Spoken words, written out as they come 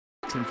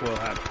tinfoil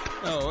hat.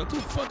 Oh, what the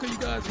fuck are you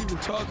guys even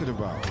talking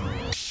about?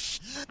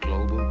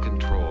 Global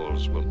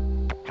controls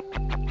will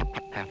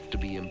have to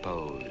be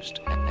imposed,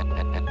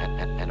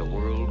 and a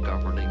world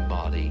governing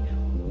body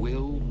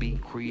will be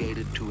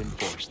created to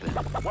enforce them.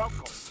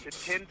 Welcome to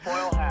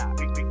Tinfoil Hat.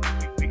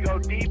 We go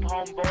deep,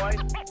 homeboy.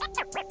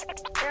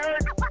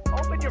 Aaron,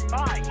 open your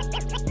mind.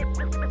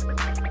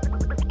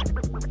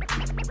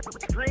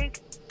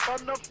 Drink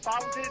from the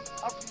fountain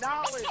of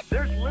knowledge.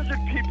 There's lizard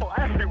people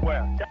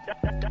everywhere.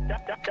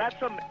 That's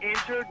some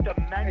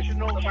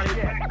interdimensional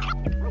shit.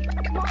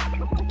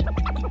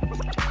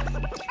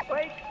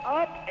 Wake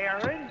up,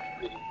 Aaron.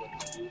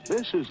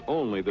 This is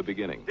only the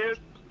beginning. Dude,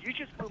 you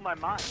just blew my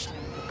mind.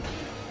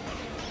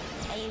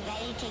 Are you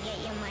ready to get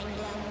your mind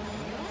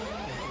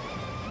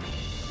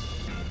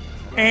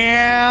blown?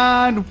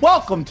 And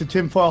welcome to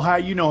Tinfoil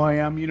Hat. You know who I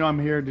am. You know I'm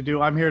here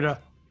to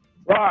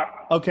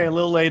Rock. Okay, a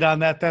little late on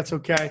that. That's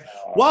okay.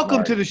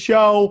 Welcome to the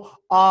show.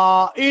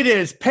 It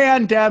is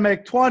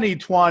pandemic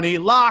 2020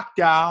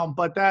 lockdown,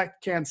 but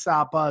that can't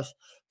stop us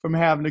from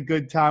having a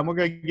good time. We're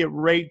going to get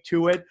right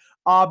to it.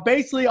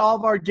 Basically, all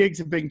of our gigs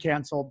have been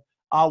canceled.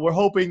 We're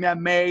hoping that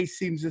May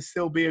seems to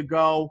still be a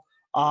go.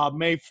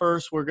 May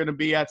 1st, we're going to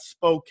be at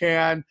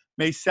Spokane.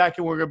 May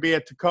 2nd, we're going to be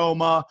at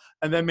Tacoma.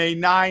 And then May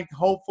 9th,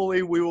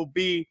 hopefully, we will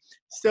be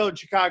still in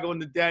Chicago in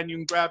the Den. You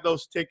can grab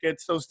those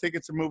tickets. Those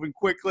tickets are moving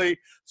quickly.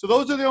 So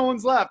those are the only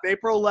ones left.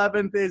 April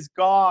 11th is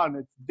gone.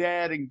 It's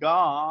dead and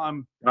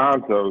gone.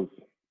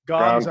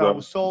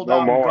 Gonzo. Sold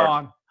out and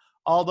gone.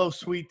 All those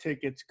sweet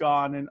tickets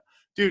gone. And,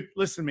 dude,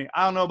 listen to me.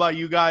 I don't know about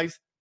you guys,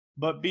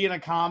 but being a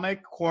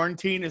comic,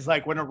 quarantine is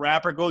like when a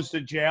rapper goes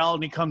to jail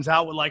and he comes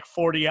out with like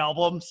 40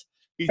 albums.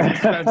 He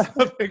just spends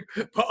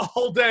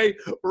all day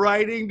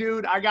writing,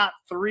 dude. I got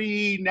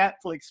 3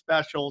 Netflix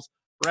specials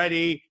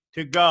ready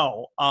to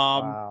go.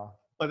 Wow.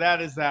 But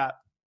that is that.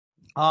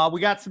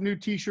 We got some new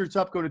T-shirts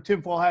up. Go to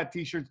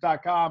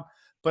tinfoilhattT-shirts.com.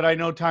 But I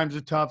know times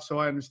are tough, so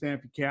I understand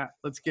if you can't.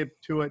 Let's get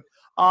to it.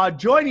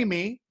 Joining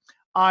me,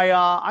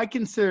 I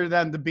consider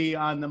them to be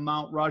on the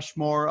Mount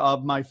Rushmore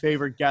of my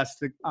favorite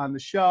guests on the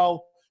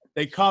show.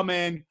 They come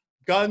in,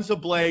 guns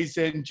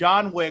a-blazing,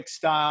 John Wick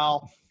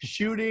style,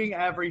 shooting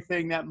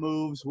everything that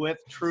moves with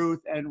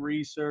truth and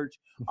research.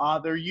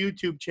 Their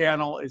YouTube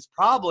channel is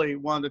probably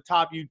one of the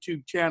top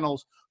YouTube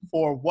channels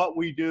for what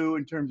we do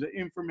in terms of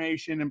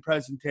information and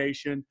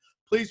presentation.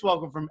 Please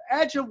welcome from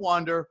Edge of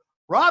Wonder,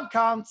 Rob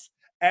Counts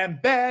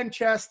and Ben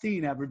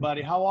Chasteen,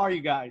 everybody. How are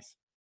you guys?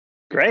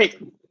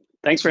 Great.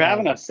 Thanks for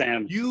having us,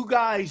 Sam. You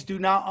guys do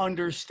not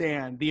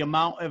understand the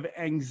amount of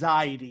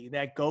anxiety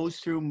that goes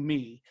through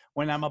me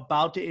when I'm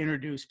about to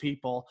introduce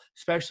people,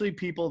 especially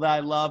people that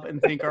I love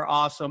and think are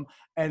awesome,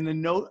 and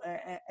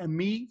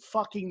me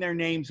fucking their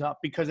names up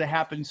because it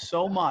happens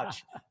so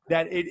much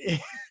that it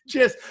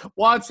just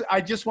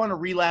I just want to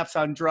relapse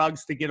on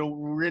drugs to get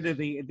rid of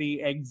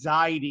the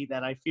anxiety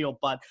that I feel.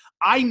 But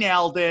I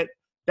nailed it.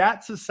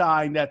 That's a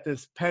sign that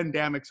this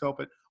pandemic's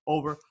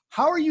over.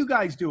 How are you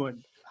guys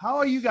doing? How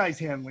are you guys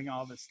handling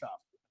all this stuff?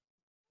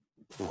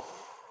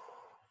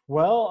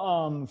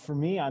 Well, for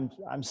me,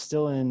 I'm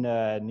still in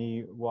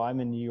I'm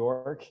in New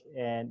York,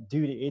 and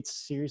dude, it's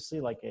seriously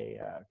like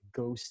a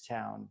ghost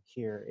town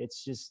here.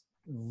 It's just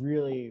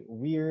really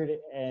weird,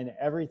 and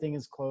everything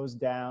is closed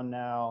down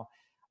now.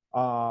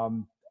 I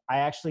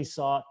actually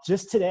saw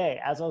just today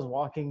as I was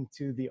walking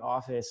to the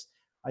office,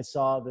 I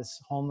saw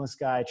this homeless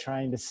guy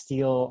trying to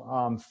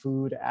steal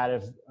food out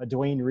of a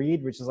Duane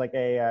Reade, which is like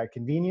a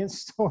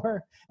convenience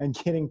store, and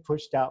getting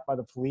pushed out by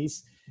the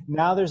police.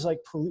 Now there's like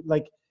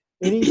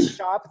any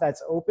shop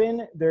that's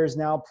open, there's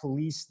now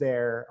police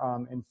there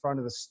in front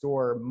of the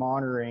store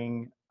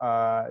monitoring,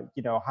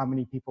 how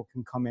many people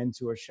can come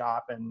into a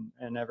shop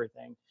and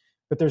everything.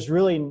 But there's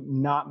really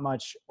not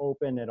much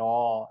open at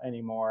all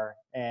anymore,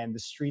 and the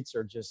streets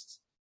are just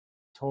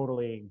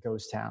totally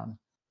ghost town.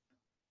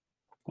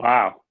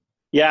 Wow.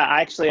 Yeah,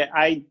 actually,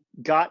 I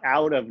got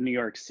out of New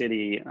York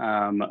City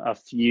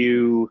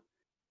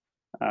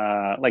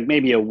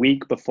maybe a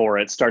week before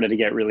it started to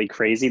get really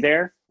crazy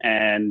there.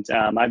 And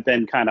I've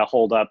been kind of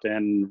holed up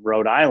in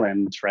Rhode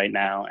Island right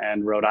now.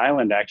 And Rhode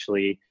Island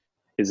actually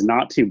is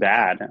not too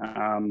bad.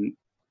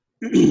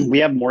 We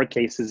have more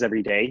cases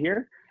every day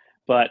here.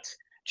 But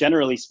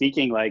generally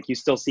speaking, like you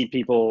still see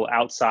people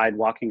outside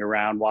walking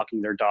around,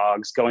 walking their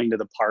dogs, going to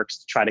the parks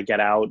to try to get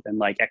out and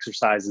like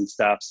exercise and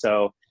stuff.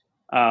 So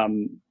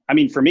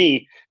for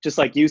me, just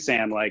like you,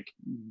 Sam, like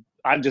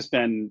I've just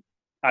been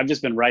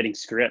writing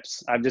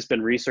scripts. I've just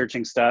been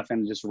researching stuff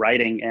and just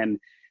writing. And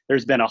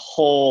there's been a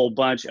whole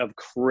bunch of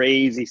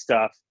crazy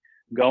stuff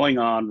going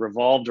on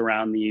revolved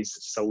around these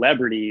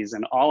celebrities.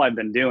 And all I've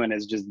been doing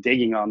is just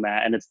digging on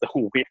that. And it's the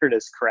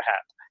weirdest crap.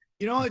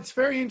 You know, it's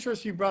very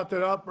interesting you brought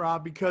that up,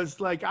 Rob, because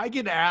like I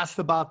get asked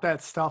about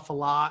that stuff a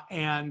lot.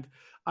 And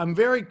I'm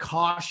very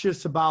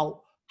cautious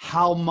about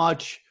how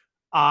much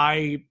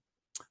I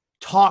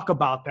talk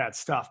about that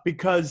stuff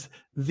because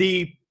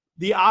the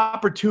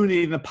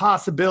opportunity and the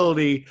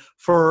possibility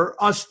for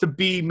us to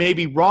be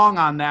maybe wrong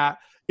on that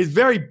is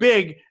very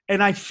big.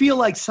 And I feel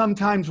like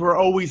sometimes we're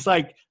always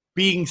like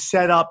being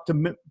set up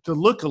to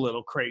look a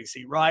little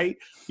crazy, right?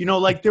 You know,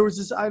 like there was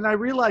this, and I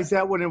realized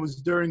that when it was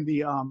during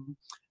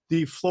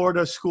the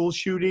Florida school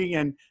shooting,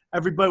 and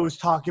everybody was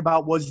talking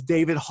about, was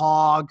David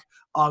Hogg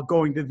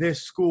going to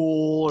this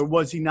school or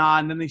was he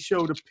not? And then they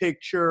showed a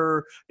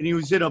picture, and he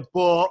was in a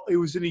book. It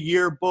was in a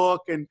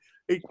yearbook, and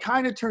it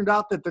kind of turned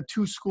out that the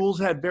two schools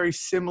had very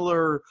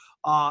similar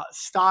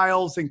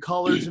styles and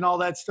colors and all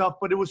that stuff.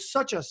 But it was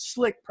such a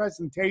slick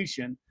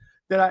presentation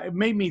that it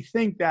made me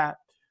think that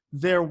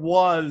there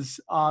was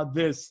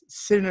this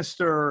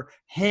sinister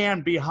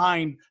hand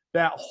behind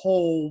that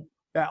whole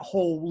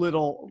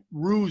little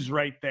ruse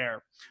right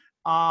there.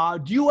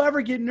 Do you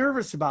ever get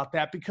nervous about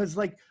that? Because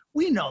like,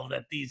 we know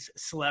that these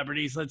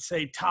celebrities, let's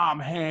say Tom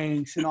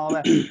Hanks and all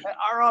that,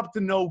 are up to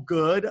no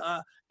good.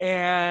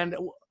 And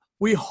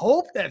we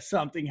hope that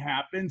something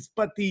happens,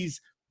 but these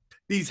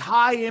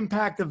high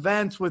impact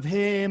events with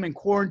him and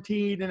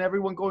quarantine and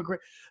everyone going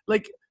crazy,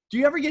 like, do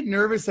you ever get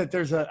nervous that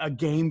there's a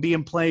game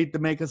being played to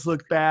make us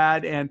look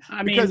bad? And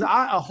because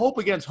I hope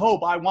against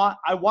hope, I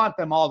want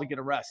them all to get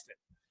arrested.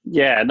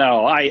 Yeah,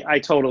 no, I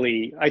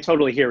totally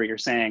hear what you're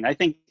saying. I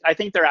think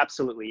there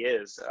absolutely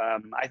is.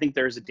 I think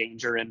there's a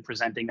danger in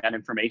presenting that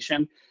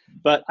information,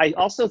 but I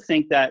also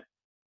think that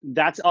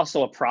that's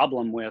also a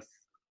problem with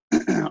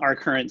our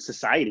current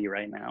society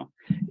right now.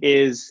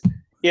 Is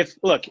if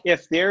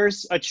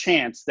there's a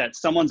chance that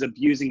someone's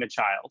abusing a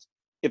child,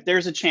 if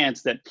there's a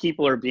chance that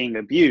people are being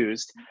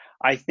abused,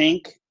 I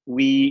think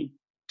we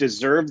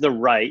deserve the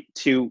right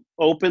to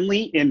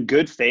openly, in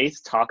good faith,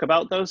 talk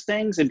about those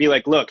things and be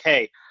like, look,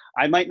 hey,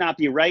 I might not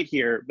be right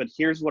here, but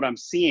here's what I'm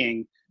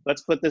seeing.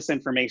 Let's put this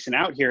information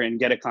out here and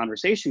get a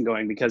conversation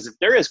going, because if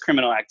there is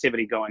criminal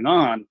activity going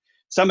on,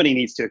 somebody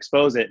needs to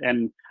expose it.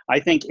 And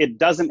I think it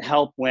doesn't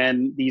help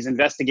when these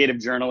investigative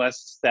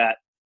journalists that,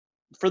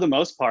 for the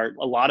most part,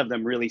 a lot of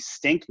them really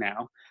stink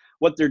now.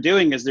 What they're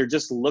doing is they're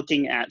just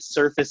looking at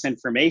surface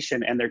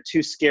information, and they're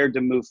too scared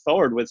to move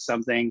forward with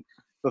something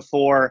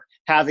before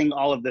having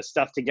all of this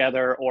stuff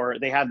together, or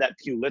they have that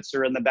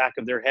Pulitzer in the back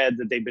of their head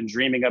that they've been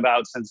dreaming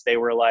about since they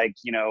were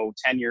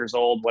 10 years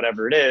old,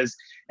 whatever it is.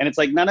 And it's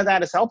like, none of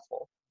that is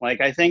helpful. Like,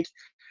 I think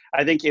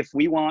if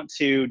we want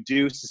to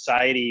do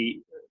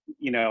society,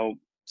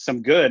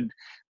 some good,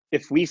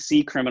 if we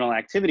see criminal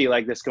activity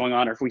like this going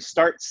on, or if we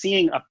start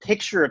seeing a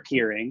picture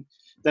appearing,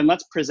 then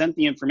let's present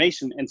the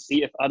information and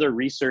see if other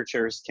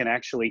researchers can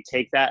actually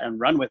take that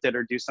and run with it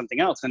or do something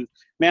else. And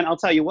man, I'll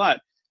tell you what,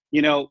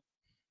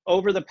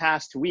 over the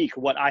past week,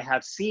 what I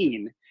have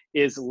seen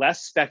is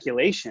less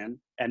speculation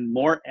and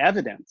more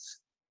evidence.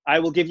 I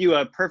will give you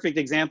a perfect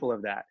example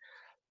of that.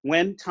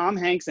 When Tom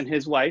Hanks and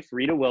his wife,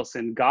 Rita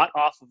Wilson, got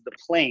off of the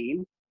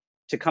plane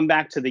to come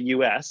back to the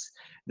US,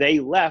 they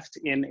left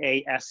in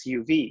a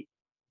SUV.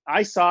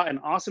 I saw an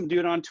awesome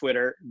dude on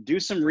Twitter do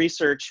some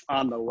research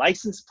on the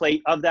license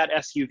plate of that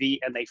SUV,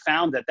 and they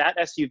found that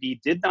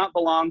SUV did not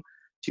belong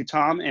to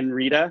Tom and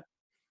Rita.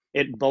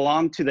 It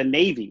belonged to the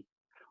Navy.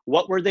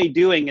 What were they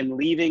doing in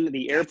leaving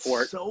the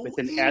airport with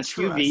an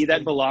SUV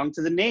that belonged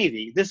to the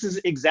Navy? This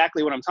is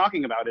exactly what I'm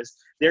talking about. Is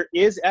there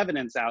is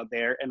evidence out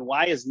there, and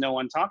why is no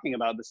one talking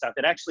about this stuff?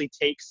 It actually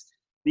takes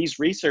these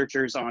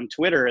researchers on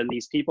Twitter and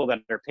these people that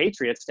are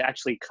patriots to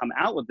actually come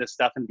out with this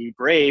stuff and be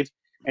brave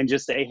and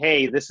just say,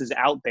 hey, this is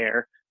out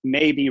there,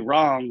 may be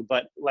wrong,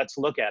 but let's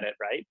look at it,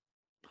 right?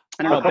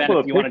 I don't know, Ben,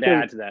 if you wanted to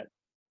add to that.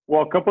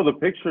 Well, a couple of the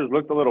pictures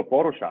looked a little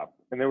Photoshopped,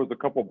 and there was a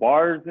couple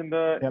bars in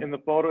the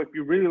photo. If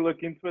you really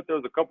look into it, there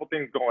was a couple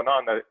things going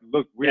on that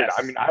looked weird. Yes.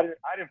 I mean, I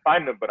didn't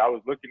find them, but I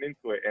was looking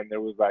into it, and there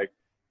was like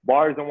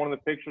bars on one of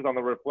the pictures. On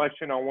the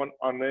reflection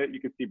on it,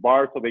 you could see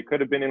bars, so they could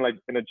have been in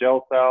a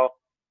jail cell.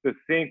 The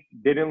sink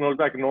didn't look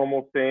like a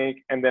normal sink,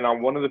 and then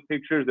on one of the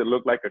pictures, it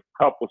looked like a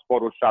cup was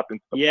photoshopped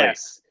into the plate.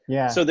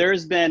 Yeah. So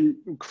there's been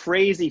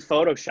crazy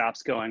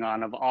photoshops going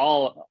on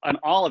all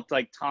of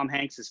like Tom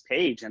Hanks's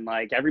page, and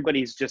like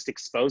everybody's just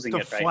exposing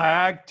it right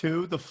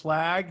now. The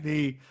flag,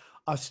 the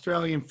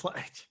Australian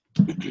flag.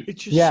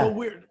 It's just so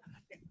weird.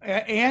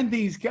 And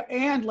these guys,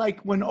 and like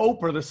when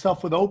Oprah, the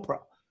stuff with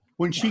Oprah,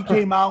 when she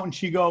came out and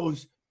she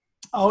goes,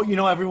 oh,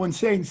 everyone's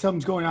saying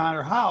something's going on at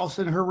her house.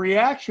 And her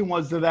reaction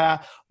was to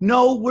that,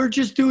 no, we're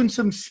just doing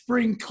some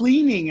spring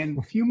cleaning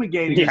and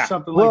fumigating or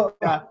something like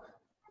that.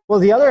 Well,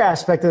 the other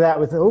aspect of that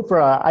with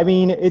Oprah, I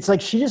mean, it's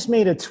like she just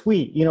made a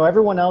tweet.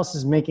 Everyone else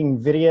is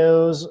making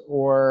videos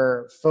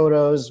or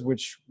photos,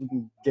 which we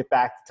can get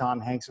back to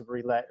Tom Hanks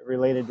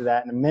related to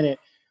that in a minute.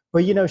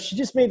 But, she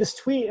just made this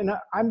tweet, and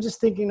I'm just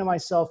thinking to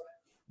myself,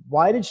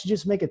 why did she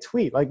just make a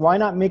tweet? Like, why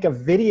not make a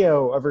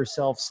video of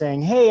herself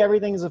saying, hey,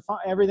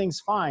 everything's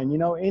fine.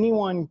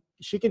 Anyone,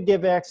 she could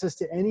give access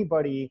to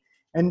anybody.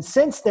 And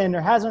since then,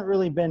 there hasn't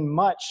really been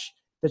much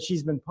that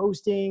she's been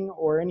posting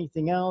or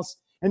anything else.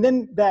 And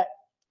then that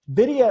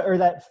video or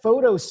that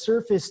photo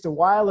surfaced a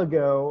while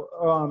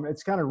ago.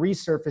 It's kind of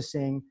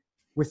resurfacing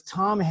with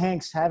Tom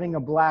Hanks having a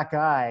black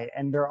eye,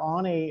 and they're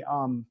on a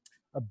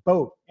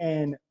boat,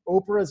 and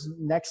Oprah's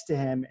next to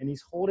him, and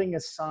he's holding a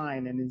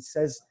sign, and he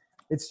says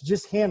it's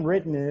just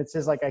handwritten, and it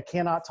says like, I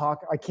can't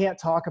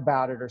talk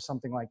about it or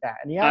something like that.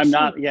 And he I'm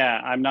actually,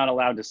 not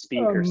allowed to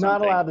speak or I'm something.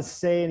 not allowed to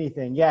say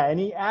anything. Yeah. And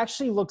he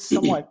actually looks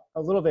somewhat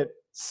a little bit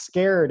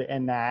scared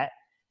in that.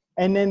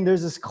 And then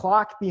there's this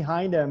clock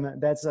behind him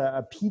that's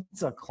a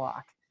pizza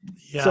clock.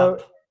 Yeah.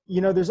 So, you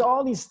know, there's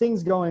all these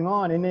things going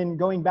on. And then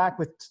going back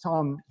with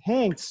Tom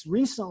Hanks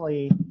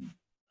recently,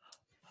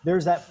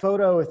 there's that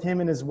photo with him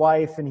and his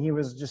wife, and he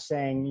was just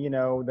saying, you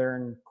know, they're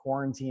in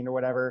quarantine or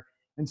whatever.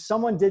 And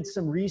someone did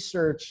some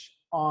research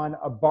on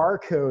a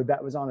barcode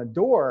that was on a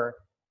door,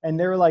 and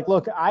they were like,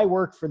 look, I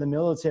work for the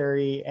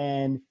military,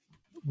 and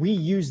we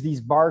use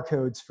these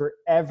barcodes for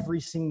every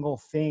single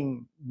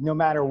thing, no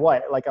matter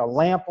what. Like a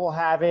lamp will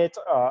have it,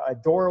 a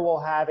door will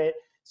have it.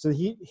 So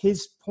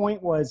his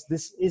point was,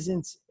 this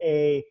isn't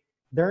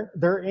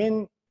they're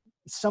in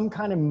some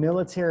kind of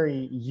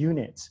military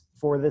unit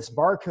for this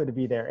barcode to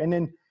be there. And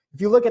then if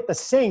you look at the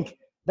sink,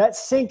 that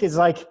sink is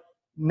like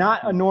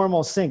not a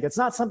normal sink. It's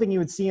not something you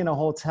would see in a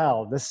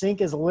hotel. The sink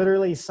is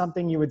literally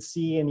something you would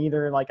see in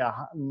either like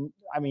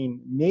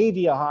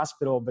maybe a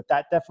hospital, but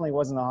that definitely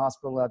wasn't a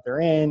hospital that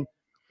they're in,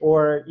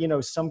 or, you know,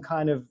 some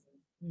kind of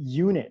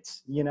unit,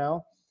 you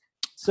know?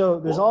 So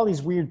there's all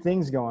these weird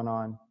things going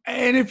on.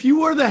 And if you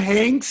were the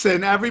Hanks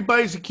and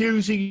everybody's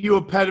accusing you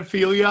of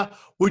pedophilia,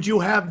 would you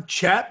have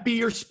Chet be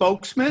your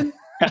spokesman?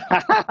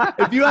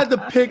 If you had to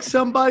pick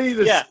somebody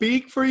to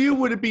speak for you,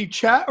 would it be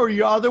Chet or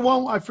your other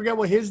one? I forget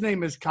what his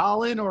name is,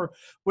 Colin or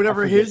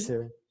whatever his.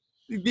 Too.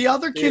 The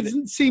other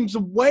kid seems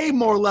way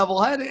more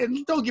level-headed.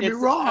 And don't get me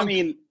wrong. I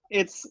mean,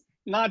 it's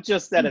not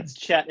just that it's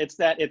Chet. It's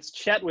that it's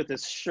Chet with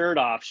his shirt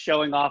off,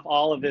 showing off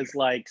all of his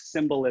like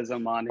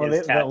symbolism on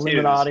his tattoos. The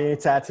Illuminati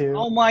tattoo.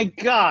 Oh my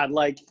God!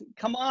 Like,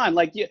 come on!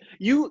 Like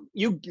you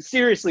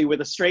seriously,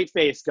 with a straight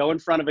face, go in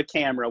front of a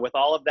camera with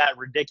all of that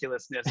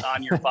ridiculousness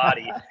on your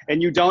body,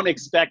 and you don't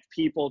expect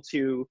people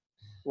to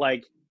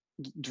like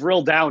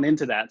drill down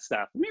into that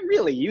stuff. I mean,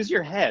 really, use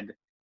your head.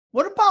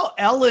 What about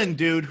Ellen,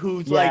 dude,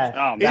 who's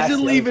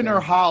isn't leaving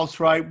her house,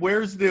 right?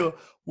 Where's the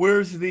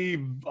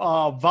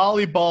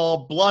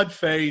volleyball blood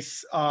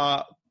face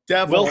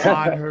devil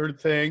on her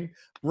thing?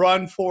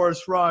 Run,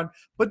 Forrest, run.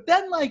 But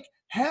then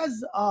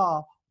has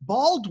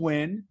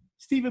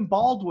Stephen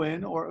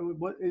Baldwin, or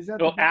what is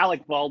that?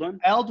 Alec Baldwin.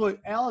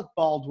 Alec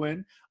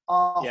Baldwin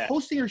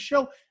hosting her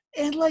show.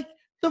 And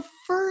the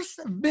first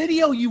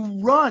video you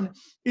run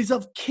is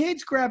of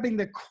kids grabbing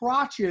the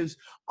crotches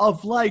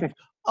of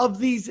of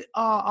these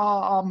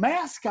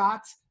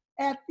mascots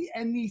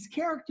and these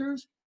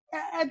characters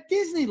at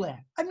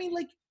Disneyland. I mean,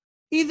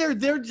 either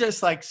they're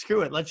just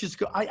screw it, let's just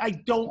go.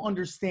 I don't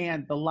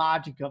understand the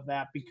logic of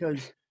that,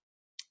 because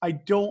I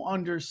don't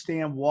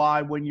understand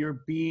why, when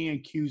you're being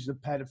accused of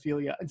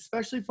pedophilia,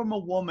 especially from a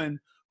woman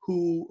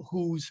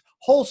whose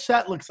whole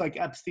set looks like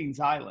Epstein's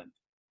Island.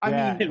 I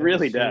mean, it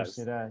really does.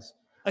 It does.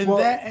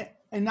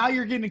 And now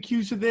you're getting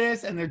accused of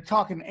this, and they're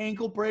talking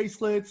ankle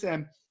bracelets,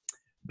 and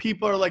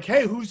people are like,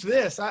 hey, who's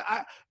this?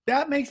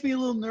 That makes me a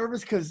little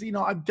nervous, because,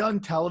 I've done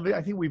television.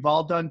 I think we've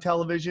all done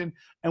television,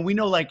 and we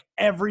know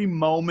every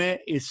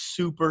moment is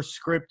super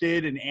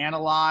scripted and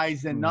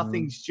analyzed, and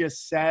nothing's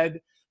just said.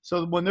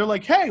 So when they're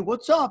like, hey,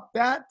 what's up?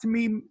 That, to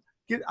me,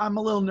 I'm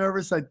a little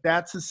nervous,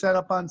 that's a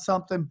setup on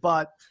something,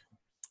 but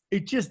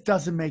it just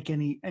doesn't make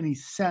any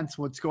sense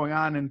what's going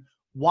on. And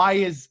why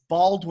is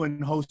Baldwin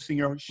hosting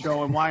your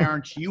show, and why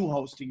aren't you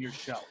hosting your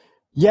show?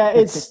 Yeah,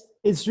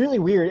 it's really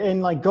weird.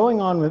 And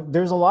going on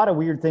there's a lot of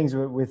weird things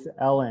with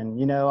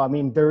Ellen, I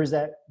mean, there was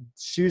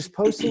she was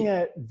posting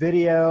a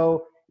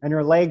video and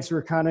her legs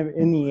were kind of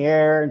in the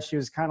air and she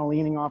was kind of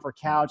leaning off her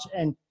couch.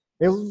 And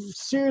it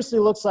seriously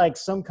looks like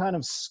some kind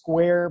of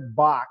square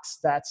box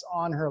that's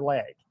on her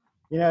leg.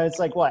 It's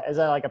what? Is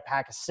that a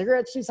pack of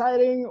cigarettes she's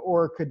hiding?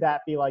 Or could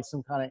that be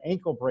some kind of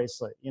ankle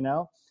bracelet,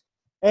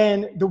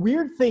 And the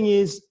weird thing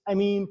is, I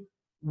mean,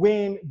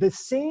 when the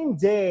same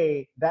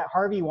day that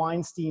Harvey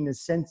Weinstein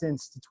is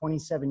sentenced to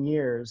 27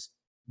 years,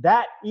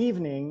 that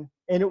evening,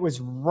 and it was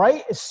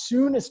right as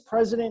soon as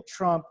President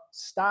Trump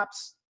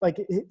stops,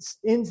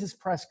 ends his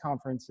press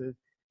conferences,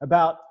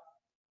 about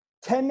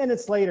 10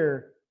 minutes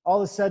later, all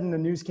of a sudden the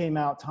news came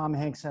out, Tom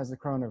Hanks has the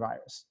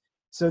coronavirus.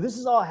 So this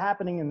is all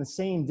happening in the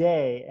same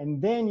day.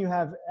 And then you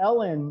have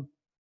Ellen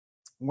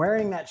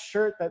wearing that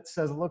shirt that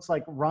says, looks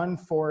like Run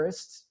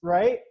Forrest,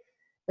 right?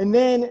 And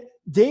then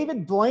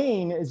David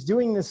Blaine is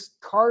doing this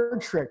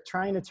card trick,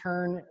 trying to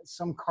turn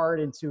some card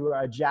into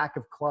a jack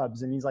of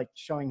clubs. And he's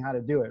showing how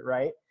to do it,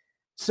 right?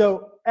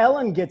 So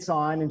Ellen gets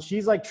on and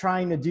she's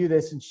trying to do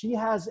this. And she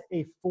has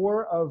a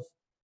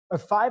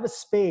five of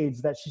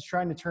spades that she's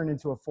trying to turn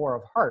into a four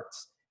of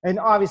hearts. And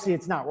obviously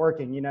it's not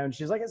working, and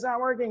she's like, it's not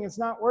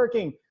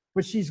working.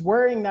 But she's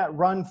wearing that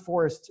Run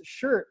Forrest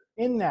shirt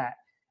in that.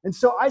 And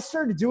so I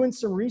started doing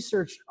some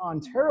research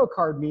on tarot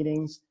card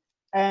meetings,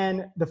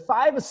 and the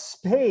five of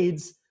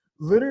spades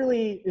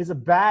literally is a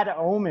bad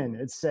omen,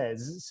 it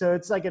says. So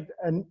it's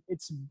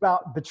it's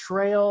about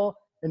betrayal,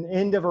 an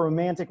end of a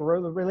romantic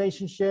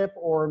relationship,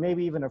 or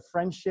maybe even a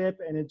friendship.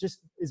 And it just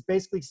is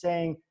basically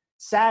saying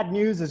sad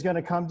news is going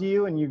to come to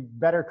you and you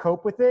better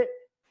cope with it.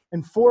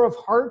 And Four of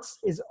Hearts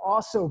is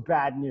also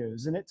bad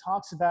news. And it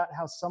talks about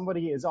how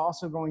somebody is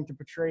also going to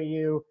betray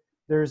you.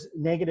 There's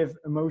negative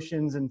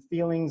emotions and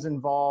feelings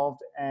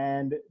involved,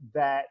 and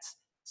that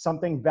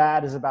something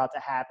bad is about to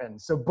happen.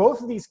 So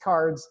both of these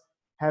cards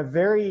have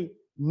very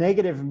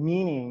negative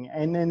meaning.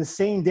 And then the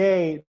same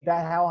day,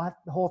 that how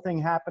the whole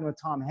thing happened with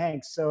Tom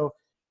Hanks. So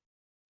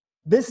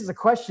this is a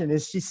question.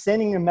 Is she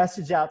sending a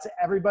message out to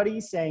everybody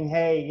saying,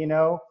 hey, you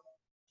know,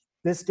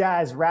 this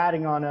guy's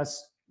ratting on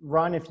us,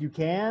 run if you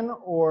can?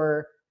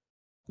 Or,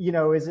 you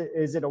know, is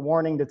it a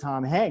warning to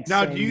Tom Hanks?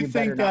 Now, do you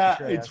think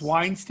that it's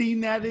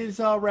Weinstein that is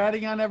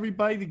ratting on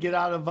everybody to get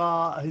out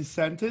of his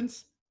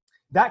sentence?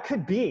 That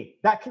could be.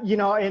 That could, you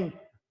know, and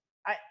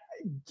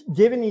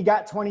given he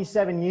got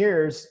 27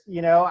 years,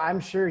 you know, I'm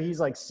sure he's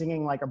like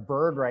singing like a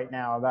bird right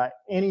now about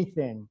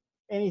anything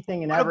and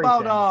everything.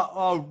 What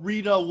about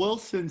Rita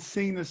Wilson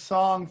singing the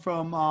song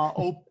from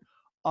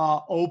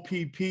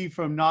OPP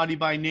from Naughty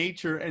by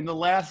Nature, and the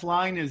last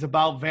line is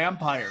about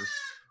vampires?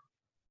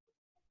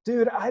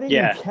 Dude, I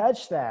didn't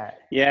catch that.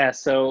 Yeah,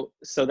 so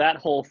that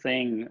whole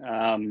thing,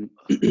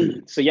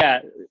 so yeah,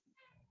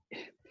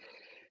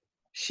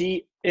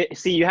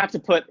 you have to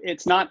put,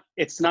 it's not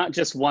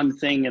just one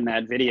thing in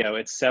that video,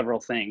 it's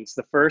several things.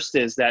 The first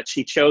is that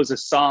she chose a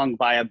song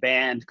by a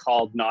band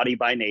called Naughty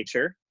by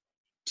Nature.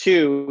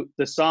 2,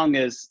 the song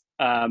is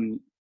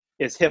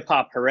Hip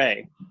Hop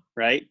Hooray,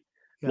 right?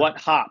 Yeah. What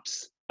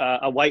hops?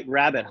 A white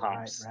rabbit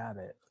hops. White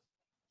rabbit.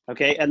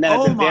 Okay, and then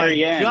at the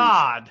very end. Oh my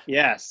God.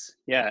 Yes,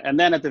 yeah. And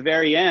then at the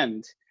very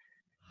end,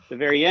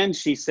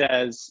 she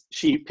says,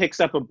 she picks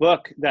up a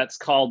book that's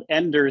called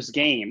Ender's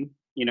Game.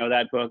 You know,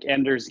 that book,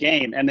 Ender's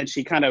Game. And then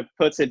she kind of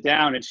puts it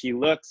down and she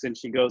looks and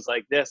she goes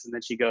like this. And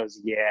then she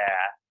goes, yeah,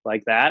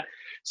 like that.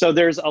 So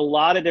there's a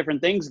lot of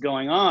different things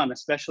going on,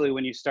 especially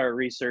when you start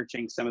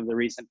researching some of the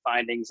recent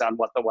findings on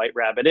what the white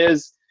rabbit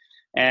is.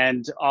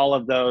 And all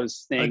of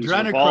those things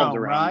revolved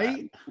around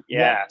right? that.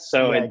 Yeah.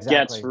 So it exactly.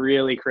 gets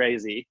really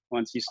crazy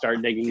once you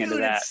start digging into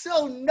that. It's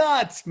so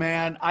nuts,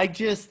 man. I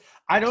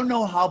don't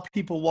know how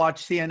people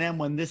watch CNN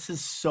when this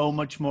is so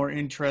much more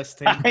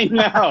interesting. I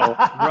know.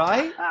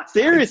 Right?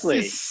 Seriously.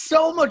 It's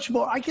so much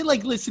more. I can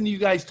like listen to you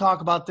guys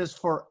talk about this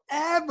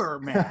forever,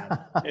 man.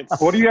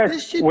 What do you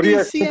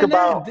guys think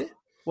about?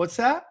 What's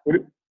that?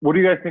 What do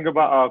you guys think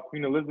about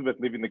Queen Elizabeth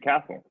leaving the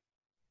castle?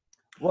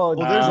 Well,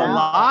 there's a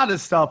lot of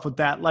stuff with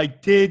that.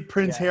 Like, did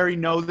Prince Harry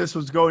know this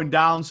was going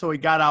down, so he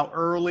got out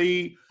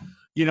early?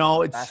 You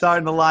know, it's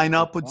starting to line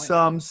up with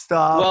some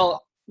stuff.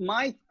 Well,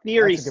 my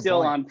theory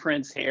still on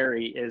Prince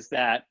Harry is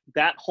that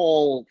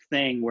whole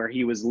thing where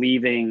he was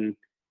leaving,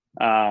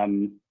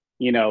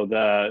 you know,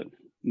 the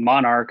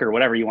monarch or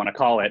whatever you want to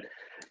call it,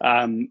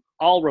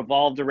 all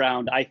revolved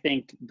around, I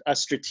think, a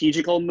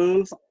strategical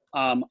move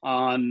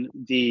on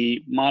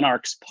the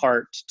monarch's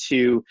part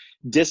to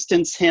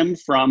distance him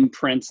from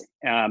Prince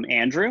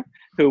Andrew,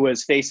 who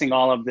was facing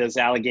all of those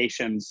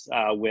allegations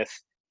with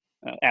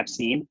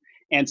Epstein.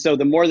 And so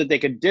the more that they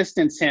could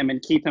distance him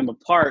and keep him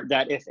apart,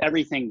 that if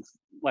everything,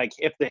 like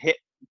if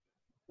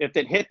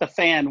it hit the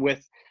fan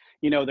with,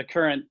 you know, the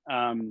current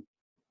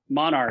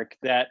monarch,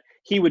 that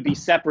he would be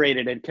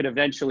separated and could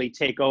eventually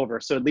take over.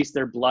 So at least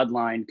their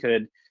bloodline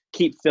could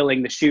keep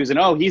filling the shoes. And,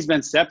 oh, he's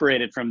been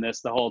separated from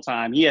this the whole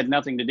time. He had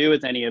nothing to do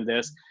with any of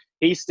this.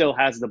 He still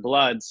has the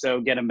blood, so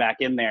get him back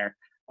in there.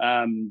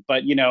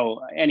 But, you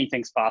know,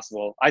 anything's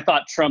possible. I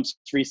thought Trump's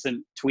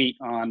recent tweet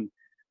on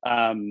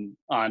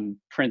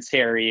Prince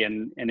Harry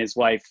and his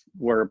wife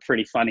were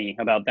pretty funny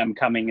about them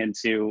coming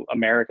into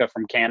America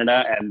from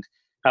Canada and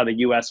how the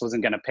U.S.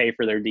 wasn't going to pay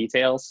for their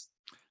details.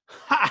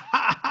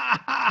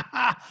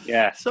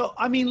 Yeah. So,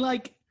 I mean,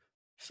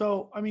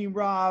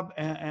 Rob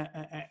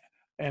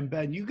and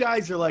Ben, you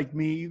guys are like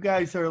me. You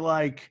guys are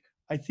like,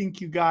 I think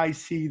you guys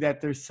see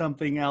that there's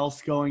something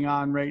else going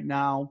on right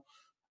now.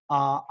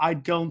 I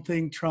don't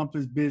think Trump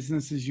is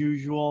business as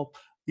usual.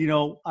 You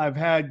know, I've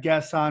had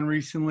guests on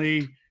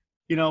recently.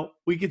 You know,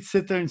 we could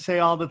sit there and say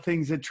all the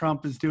things that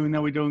Trump is doing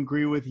that we don't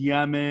agree with.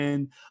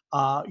 Yemen,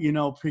 you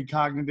know,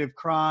 precognitive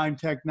crime,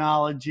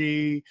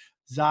 technology,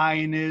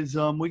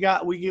 Zionism. We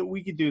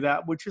could do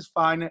that, which is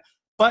fine.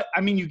 But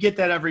I mean, you get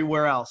that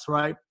everywhere else,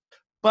 right?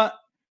 But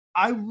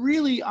I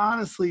really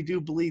honestly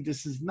do believe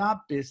this is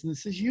not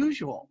business as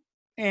usual.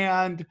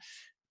 And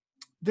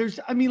dude,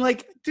 and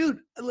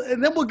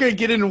then we're going to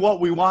get into what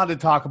we want to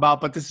talk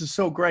about, but this is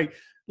so great.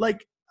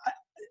 Like,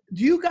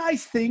 do you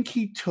guys think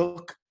he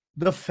took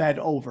the Fed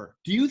over?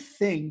 Do you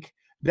think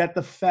that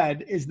the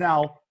Fed is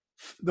now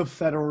the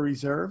Federal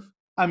Reserve?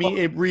 I mean,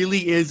 it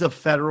really is a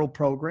federal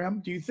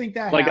program. Do you think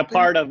that like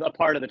happened? a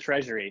part of the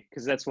Treasury,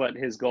 because that's what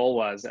his goal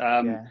was.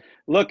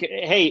 Look,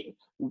 hey,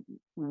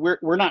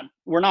 we're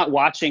not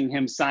watching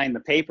him sign the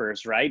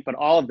papers, right? But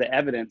all of the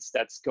evidence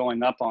that's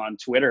going up on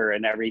Twitter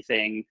and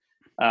everything,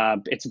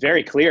 it's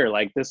very clear,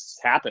 like, this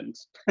happened.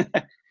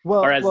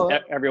 Or as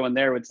everyone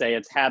there would say,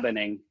 it's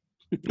happening.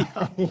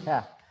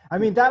 Yeah. I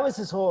mean, that was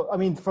his whole, I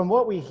mean, from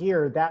what we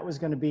hear, that was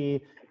going to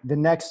be the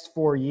next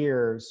 4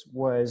 years,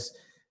 was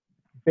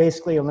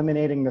basically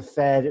eliminating the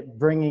Fed,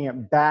 bringing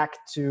it back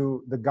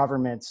to the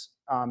government's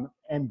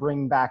and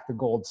bring back the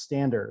gold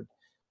standard.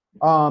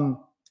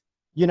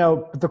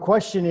 The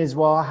question is,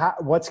 well,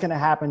 what's going to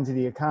happen to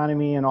the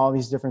economy and all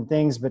these different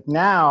things? But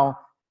now,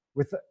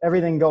 with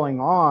everything going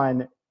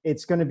on,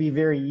 it's going to be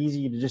very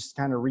easy to just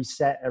kind of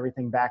reset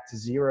everything back to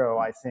zero,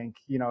 I think,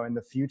 in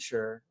the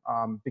future,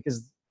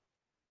 because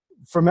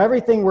from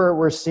everything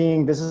we're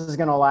seeing, this is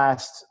going to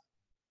last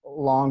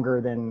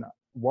longer than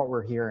what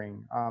we're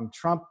hearing. I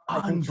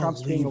think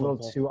Trump's being a little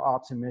too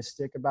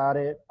optimistic about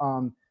it.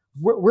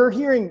 We're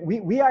hearing,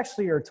 we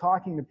actually are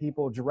talking to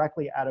people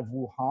directly out of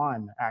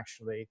Wuhan,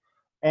 actually.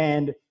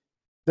 And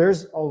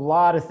there's a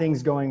lot of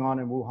things going on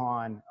in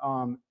Wuhan.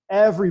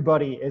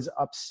 Everybody is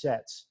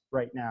upset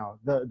right now.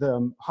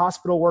 The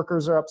hospital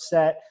workers are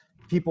upset.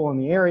 People in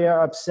the area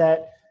are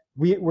upset.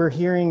 We're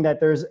hearing that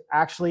there's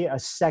actually a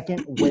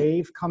second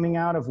wave coming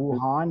out of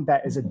Wuhan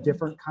that is a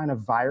different kind of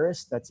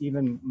virus that's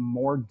even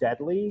more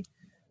deadly.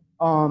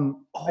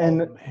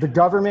 The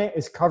government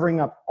is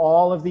covering up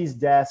all of these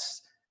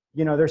deaths.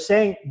 They're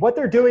saying, what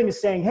they're doing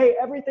is saying, hey,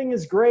 everything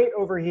is great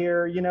over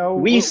here.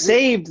 We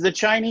saved the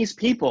Chinese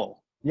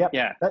people. Yep.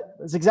 Yeah.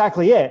 That's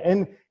exactly it.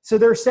 And so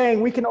they're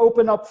saying we can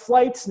open up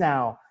flights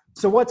now.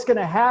 So what's going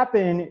to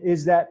happen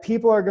is that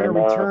people are going to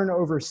return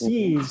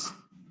overseas.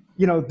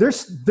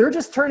 They're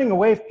just turning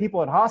away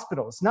people at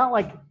hospitals. It's not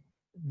like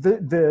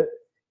the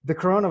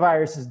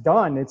coronavirus is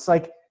done. It's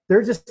like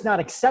they're just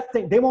not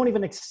accepting. They won't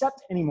even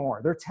accept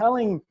anymore. The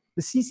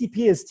CCP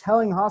is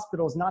telling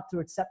hospitals not to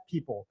accept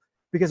people.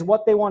 Because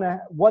what they want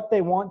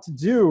to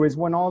do is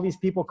when all these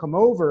people come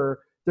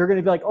over, they're going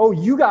to be like, oh,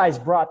 you guys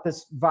brought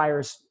this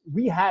virus.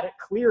 We had it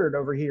cleared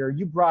over here.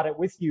 You brought it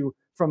with you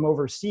from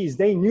overseas.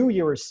 They knew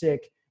you were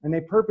sick, and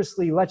they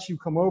purposely let you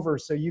come over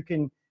so you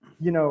can,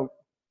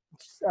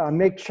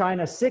 make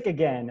China sick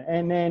again.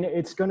 And then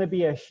it's going to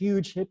be a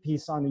huge hit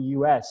piece on the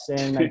U.S.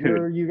 saying, like,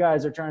 you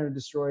guys are trying to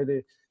destroy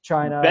the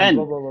China, Ben,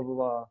 blah, blah, blah, blah,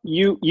 blah.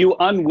 You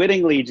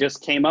unwittingly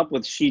just came up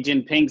with Xi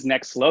Jinping's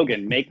next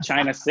slogan, make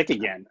China sick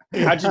again.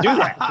 How'd you do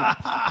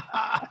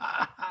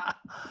that?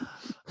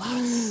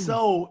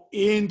 So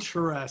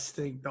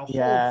interesting. The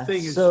whole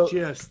thing is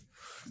just...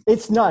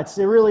 It's nuts.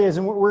 It really is.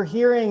 And we're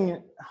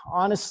hearing,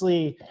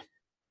 honestly,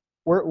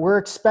 we're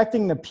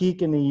expecting the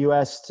peak in the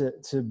U.S.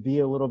 to be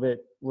a little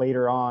bit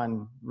later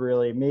on,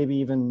 really, maybe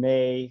even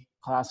May,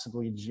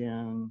 possibly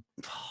June.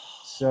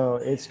 So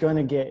it's going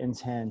to get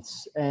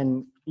intense.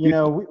 And,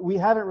 we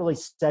haven't really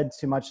said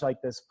too much like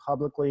this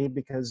publicly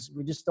because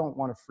we just don't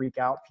want to freak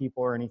out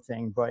people or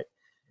anything. But,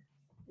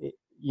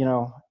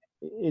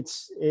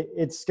 it's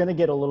going to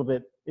get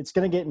it's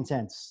going to get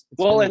intense.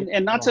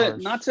 And not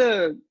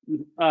to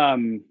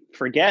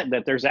forget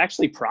that there's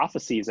actually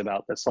prophecies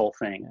about this whole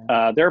thing.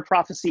 Yeah. There are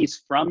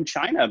prophecies from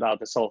China about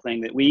this whole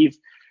thing that we've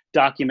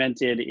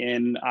documented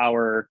in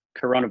our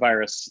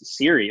coronavirus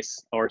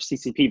series or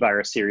CCP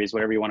virus series,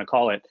 whatever you want to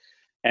call it.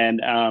 And,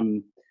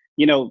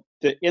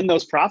 in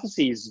those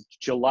prophecies,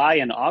 July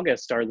and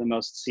August are the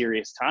most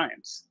serious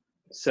times.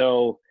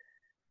 So,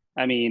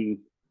 I mean,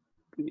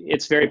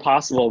 it's very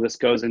possible this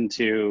goes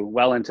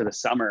well into the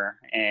summer.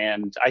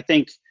 And I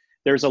think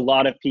there's a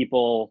lot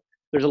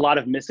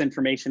of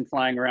misinformation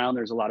flying around.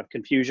 There's a lot of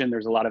confusion.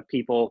 There's a lot of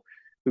people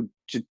who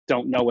just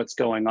don't know what's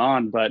going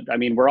on. But I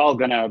mean, we're all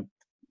gonna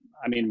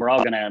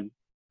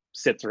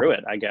sit through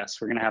it, I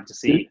guess. We're gonna have to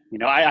see.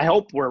 I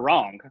hope we're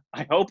wrong.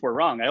 I hope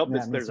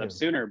this clears up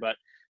sooner, but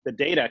the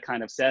data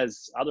kind of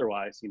says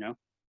otherwise, You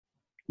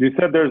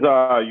said there's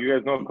you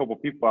guys know a couple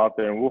people out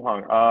there in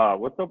Wuhan.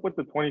 What's up with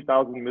the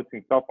 20,000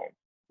 missing cell phones?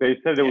 They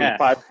said it was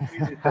 5G.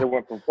 They said it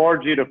went from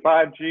 4G to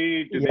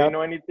 5G. Do they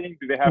know anything?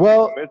 Do they have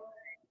people missing?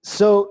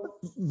 So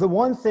the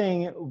one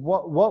thing,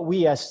 what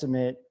we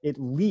estimate, at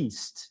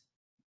least,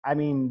 I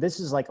mean, this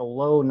is like a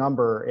low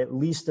number, at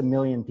least 1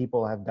 million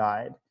people have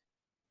died.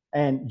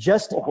 And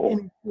just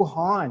in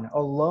Wuhan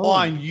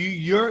alone.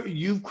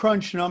 You've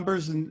crunched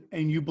numbers and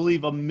you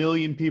believe 1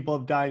 million people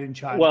have died in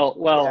China.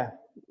 Well,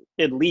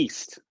 at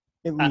least.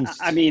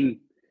 I mean,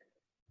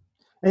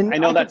 and I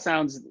know that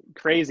sounds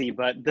crazy,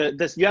 but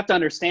you have to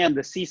understand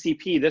the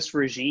CCP, this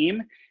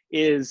regime,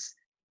 is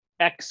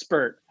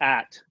expert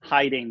at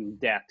hiding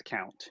death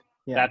count.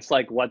 Yeah. That's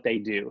like what they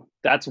do.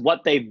 That's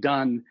what they've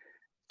done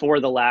for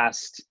the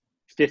last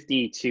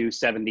 50 to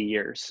 70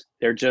 years.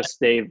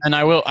 And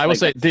I will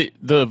say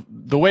the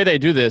way they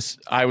do this,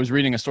 I was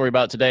reading a story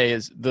about today,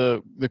 is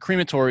the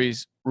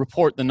crematories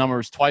report the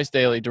numbers twice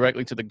daily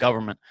directly to the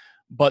government,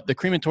 but the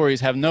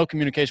crematories have no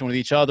communication with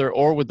each other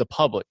or with the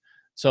public.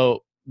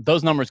 So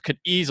those numbers could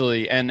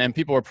easily, and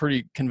people are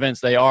pretty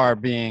convinced they are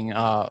being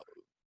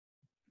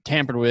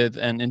tampered with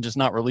and just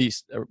not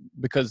released,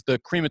 because the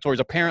crematories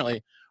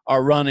apparently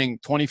are running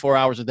 24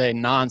 hours a day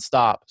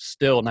nonstop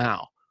still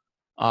now.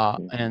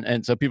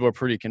 And so people are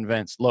pretty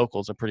convinced,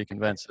 locals are pretty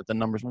convinced that the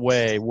number's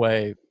way,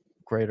 way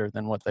greater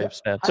than what they've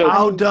said.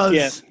 So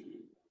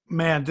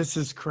man, this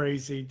is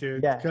crazy,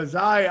 dude. Because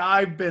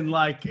I've been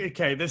like,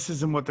 okay, this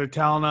isn't what they're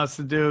telling us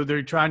to do.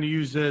 They're trying to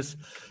use this,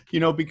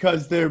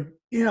 because they're,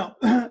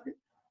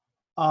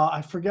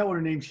 I forget what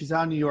her name. She's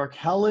on New York.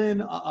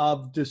 Helen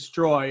of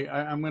Destroy.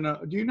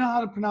 Do you know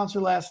how to pronounce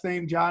her last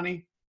name,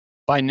 Johnny?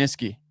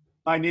 Biniski.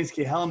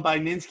 Bininsky. Helen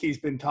Bininsky's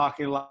been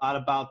talking a lot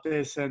about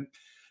this, and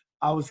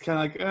I was kind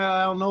of like,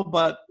 I don't know,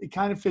 but it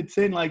kind of fits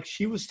in. Like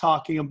she was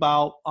talking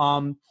about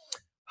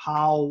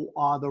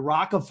how the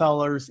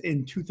Rockefellers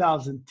in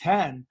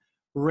 2010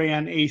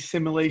 ran a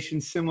simulation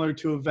similar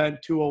to Event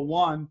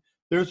 201.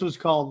 Theirs was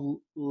called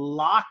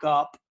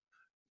Lockup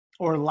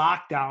or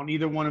Lockdown,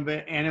 either one of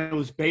it, and it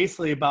was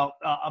basically about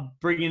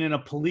bringing in a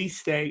police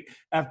state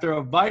after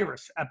a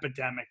virus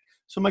epidemic.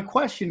 So my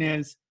question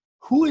is,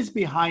 who is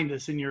behind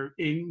this in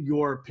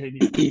your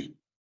opinion?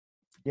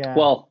 Yeah.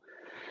 Well,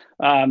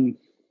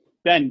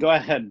 Ben, go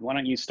ahead. Why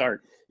don't you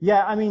start?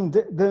 Yeah, I mean,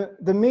 the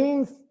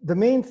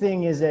main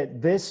thing is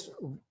that this,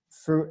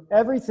 for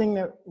everything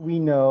that we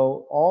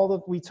know,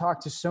 we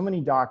talked to so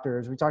many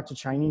doctors, we talked to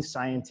Chinese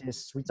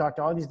scientists, we talked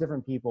to all these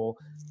different people.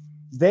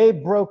 They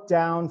broke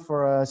down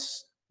for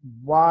us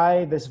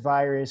why this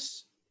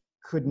virus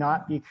could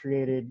not be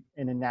created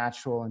in a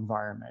natural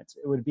environment.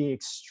 It would be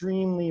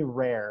extremely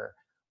rare.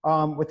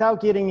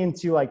 Without getting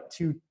into like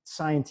too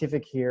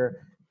scientific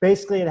here,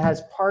 basically it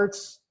has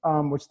parts,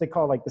 which they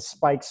call like the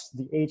spikes,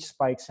 the H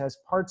spikes, has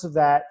parts of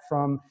that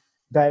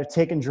that are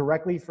taken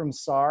directly from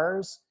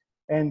SARS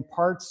and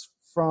parts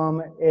from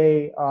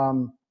the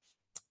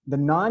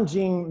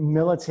Nanjing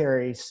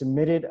military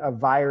submitted a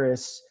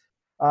virus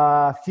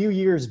a few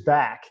years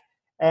back.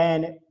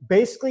 And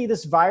basically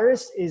this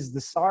virus is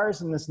the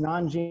SARS and this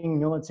Nanjing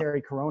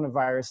military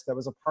coronavirus that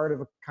was a part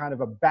of a kind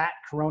of a bat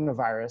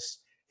coronavirus.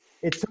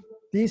 It took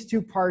these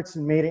two parts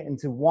and made it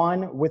into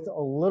one with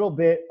a little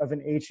bit of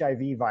an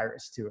HIV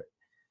virus to it.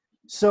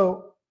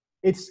 So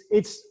it's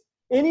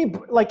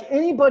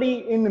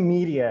anybody in the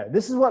media,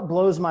 this is what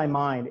blows my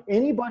mind.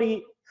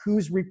 Anybody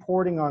who's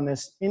reporting on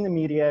this in the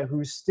media,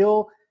 who's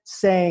still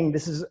saying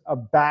this is a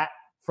bat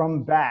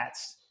from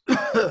bats,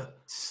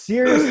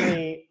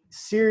 seriously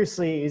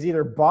is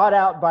either bought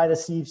out by the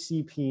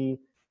CCP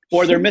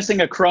or they're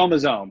missing a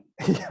chromosome.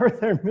 Or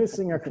they're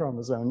missing a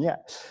chromosome, yeah.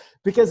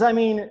 Because I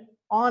mean,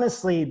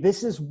 honestly,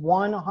 this is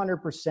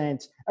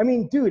 100%. I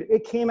mean, dude,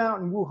 it came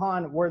out in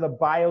Wuhan where the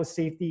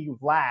biosafety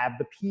lab,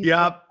 the P4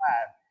 lab,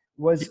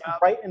 was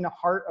right in the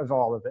heart of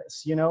all of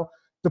this, you know?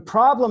 The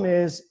problem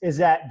is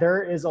that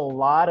there is a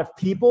lot of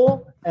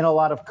people and a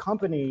lot of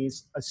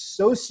companies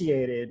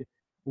associated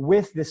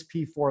with this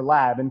P4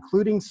 lab,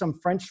 including some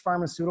French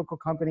pharmaceutical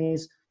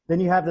companies. Then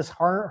you have this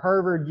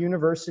Harvard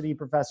University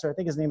professor, I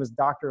think his name is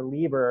Dr.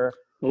 Lieber,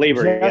 who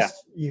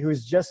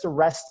was just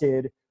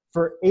arrested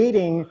for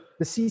aiding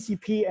the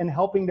CCP and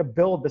helping to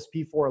build this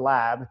P4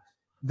 lab.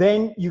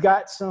 Then you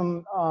got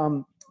some,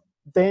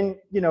 then,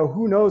 you know,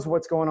 who knows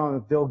what's going on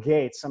with Bill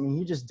Gates. I mean,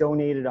 he just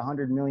donated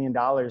 $100 million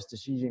to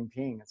Xi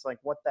Jinping. It's like,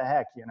 what the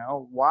heck, you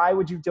know? Why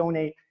would you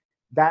donate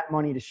that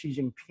money to Xi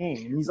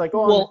Jinping? And he's like,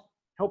 I'm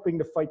helping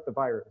to fight the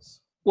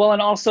virus. Well,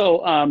 and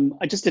also,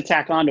 just to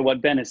tack on to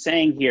what Ben is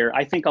saying here,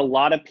 I think there's a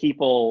lot of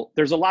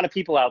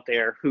people out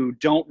there who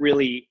don't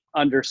really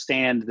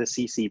understand the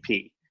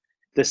CCP.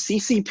 The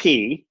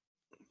CCP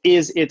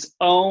is its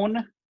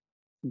own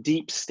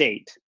deep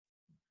state.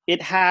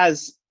 It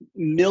has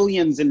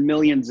millions and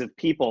millions of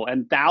people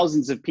and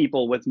thousands of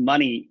people with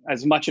money,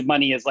 as much of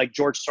money as like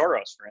George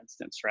Soros, for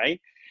instance,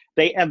 right?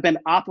 They have been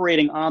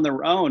operating on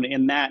their own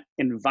in that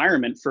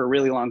environment for a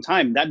really long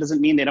time. That doesn't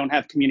mean they don't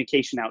have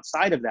communication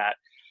outside of that.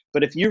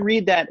 But if you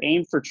read that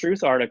Aim for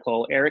Truth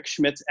article, Eric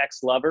Schmidt's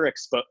ex-lover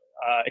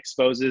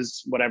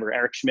exposes whatever,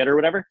 Eric Schmidt or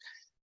whatever,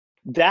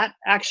 that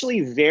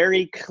actually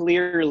very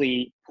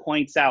clearly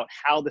points out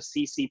how the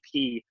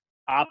CCP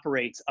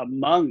operates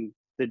among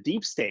the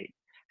deep state,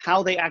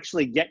 how they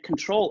actually get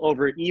control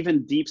over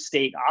even deep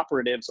state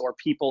operatives or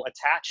people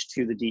attached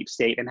to the deep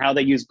state, and how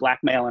they use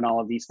blackmail and all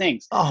of these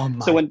things. Oh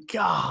my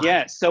God.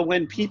 Yeah. So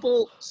when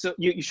people,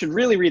 you should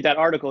really read that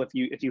article if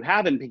you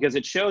haven't, because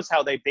it shows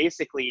how they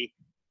basically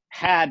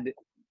had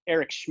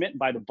Eric Schmidt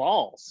by the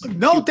balls.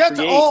 No, that's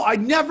all. I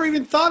never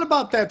even thought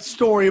about that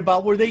story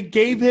about where they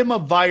gave him a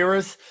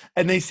virus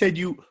and they said,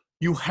 you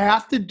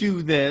have to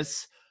do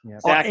this. Yeah,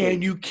 exactly.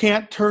 And you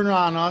can't turn it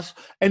on us.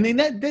 And they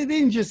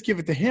didn't just give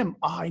it to him.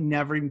 Oh, I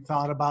never even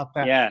thought about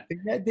that. Yeah.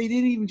 They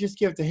didn't even just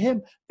give it to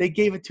him. They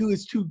gave it to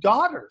his two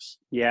daughters.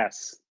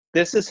 Yes.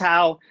 This is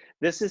how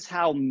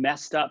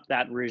messed up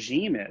that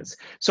regime is.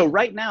 So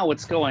right now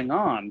what's going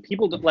on,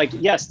 people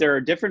yes, there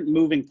are different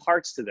moving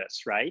parts to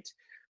this, right?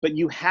 But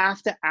you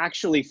have to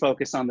actually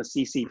focus on the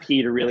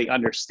CCP to really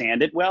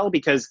understand it well,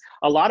 because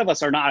a lot of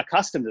us are not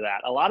accustomed to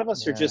that. A lot of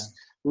us are just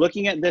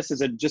looking at this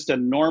as just a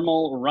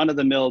normal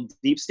run-of-the-mill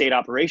deep state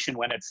operation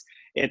when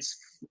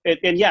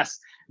and yes,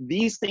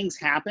 these things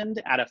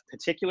happened at a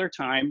particular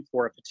time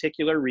for a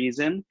particular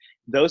reason.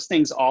 Those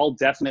things all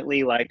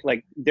definitely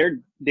there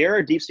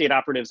are deep state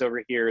operatives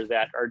over here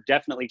that are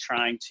definitely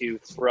trying to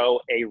throw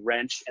a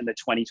wrench in the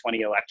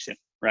 2020 election,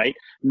 right?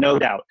 No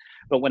doubt.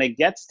 But when it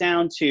gets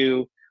down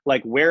to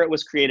like where it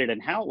was created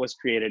and how it was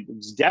created. It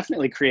was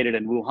definitely created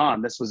in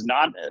Wuhan. This was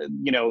not,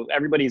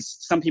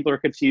 some people are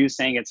confused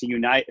saying it's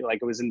it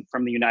was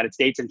from the United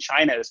States, and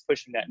China is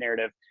pushing that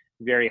narrative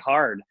very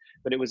hard,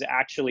 but it was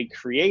actually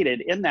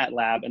created in that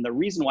lab. And the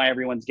reason why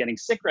everyone's getting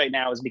sick right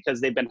now is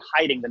because they've been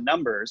hiding the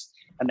numbers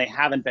and they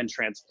haven't been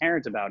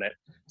transparent about it.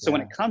 So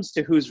when it comes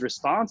to who's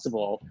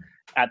responsible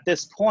at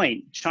this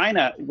point,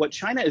 what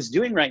China is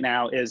doing right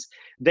now is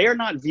they're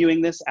not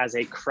viewing this as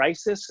a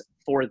crisis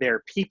for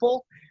their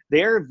people.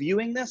 They're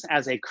viewing this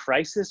as a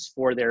crisis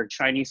for their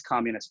Chinese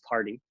Communist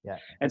Party. Yeah,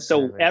 and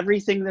so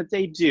everything that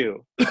they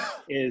do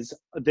is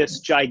this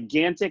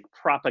gigantic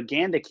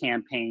propaganda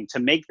campaign to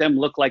make them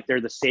look like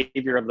they're the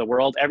savior of the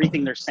world.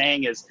 Everything they're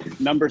saying is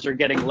numbers are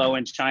getting low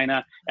in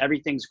China.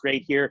 Everything's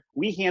great here.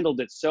 We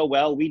handled it so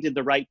well. We did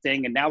the right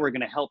thing. And now we're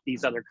going to help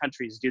these other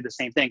countries do the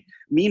same thing.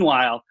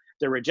 Meanwhile,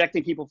 they're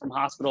rejecting people from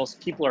hospitals.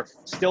 People are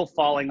still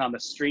falling on the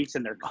streets,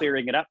 and they're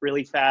clearing it up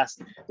really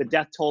fast. The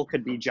death toll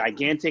could be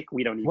gigantic.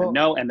 We don't even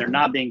know, and they're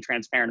not being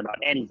transparent about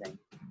anything.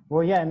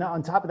 Well, yeah, and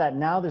on top of that,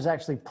 now there's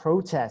actually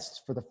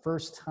protests for the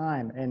first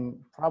time in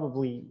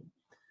probably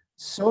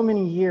so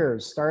many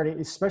years,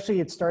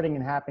 especially it's starting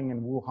and happening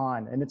in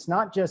Wuhan. And it's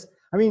not just,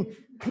 I mean,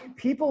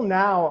 people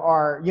now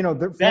are,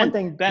 Ben,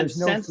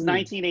 since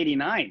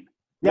 1989.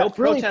 No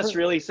protests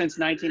really since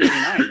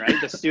 1989,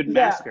 right? The student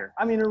massacre.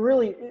 I mean,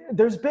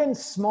 there's been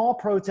small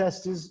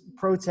protests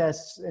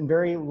in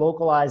very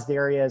localized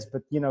areas,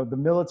 but the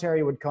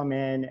military would come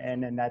in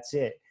and then that's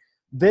it.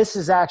 This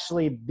is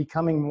actually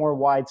becoming more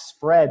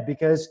widespread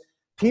because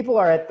people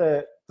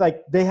are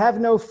they have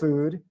no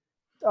food.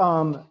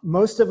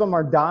 Most of them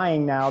are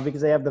dying now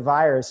because they have the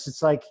virus.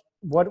 It's like,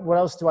 what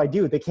else do I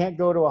do? They can't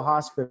go to a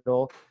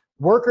hospital.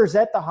 Workers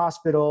at the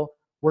hospital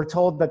were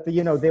told that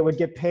they would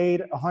get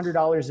paid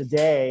 $100 a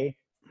day.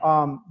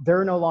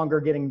 They're no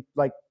longer getting,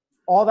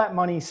 all that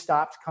money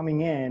stopped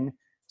coming in.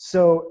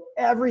 So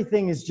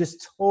everything is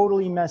just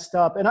totally messed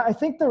up. And I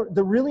think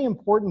the really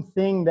important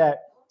thing that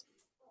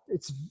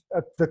it's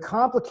the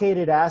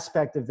complicated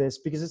aspect of this,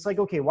 because it's like,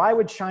 okay, why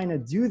would China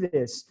do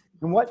this?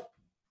 And what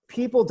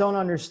people don't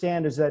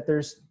understand is that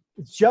it's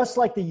just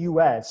like the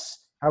US,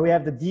 how we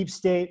have the deep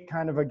state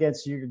kind of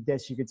against, you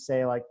could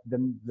say, like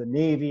the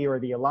Navy or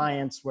the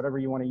alliance, whatever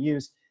you want to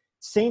use.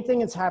 Same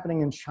thing is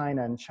happening in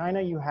China. In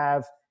China, you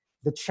have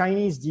the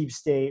Chinese deep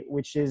state,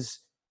 which is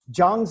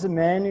Jiang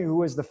Zemin, who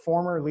was the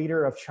former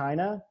leader of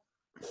China.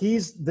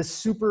 He's the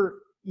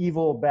super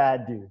evil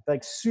bad dude,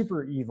 like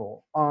super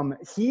evil.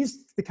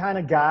 He's the kind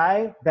of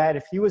guy that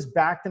if he was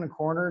backed in a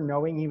corner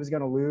knowing he was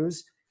going to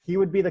lose, he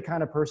would be the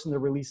kind of person to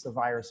release the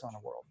virus on the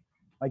world.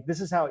 Like,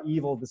 this is how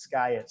evil this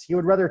guy is. He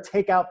would rather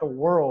take out the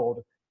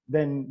world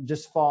than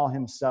just fall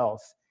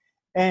himself.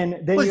 And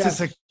then is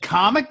this a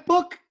comic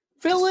book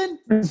villain?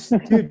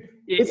 Dude,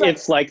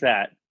 it's like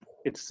that.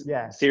 It's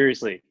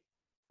seriously.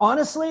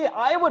 Honestly,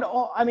 I would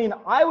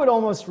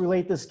almost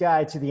relate this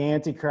guy to the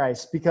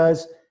Antichrist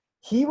because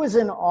he was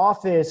in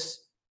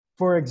office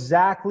for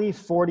exactly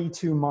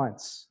 42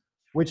 months,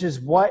 which is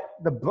what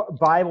the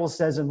Bible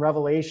says in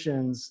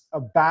Revelations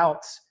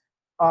about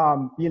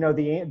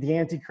the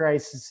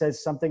Antichrist. It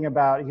says something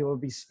about he will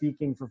be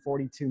speaking for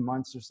 42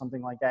 months or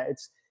something like that.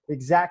 It's the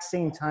exact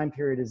same time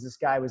period as this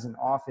guy was in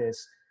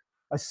office.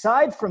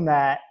 Aside from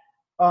that,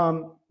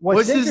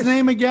 what's his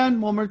name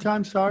again? One more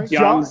time, sorry.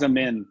 Jiang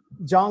Zemin.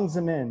 Jiang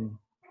Zemin.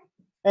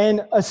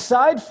 And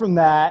aside from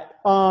that,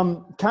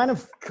 kind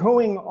of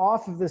going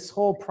off of this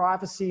whole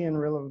prophecy and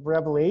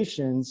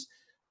Revelations,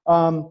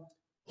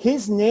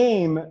 his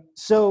name,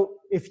 so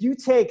if you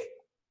take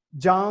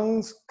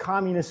Jiang's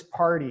Communist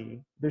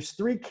Party, there's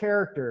 3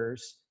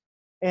 characters,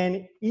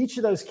 and each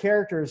of those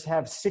characters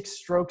have 6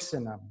 strokes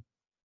in them.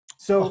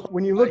 So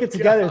when you look at it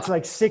together, it's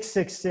like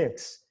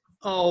 666.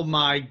 Oh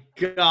my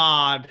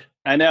God.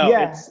 I know.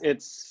 Yeah.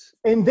 It's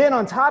And then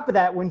on top of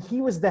that, when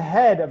he was the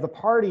head of the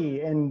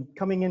party and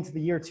coming into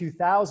the year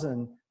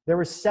 2000, there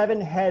were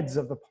 7 heads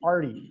of the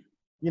party.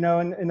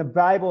 And in the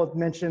Bible, it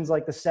mentions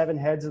like the 7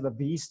 heads of the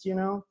beast,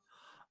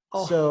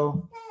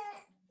 So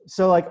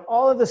like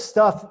all of this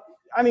stuff,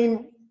 I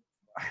mean,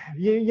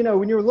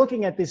 when you're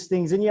looking at these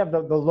things, and you have the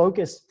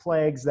locust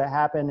plagues that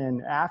happen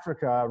in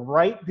Africa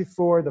right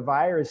before the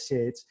virus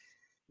hits,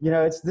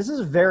 this is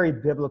very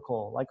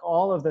biblical. Like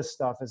all of this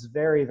stuff is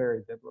very,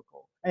 very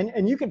biblical.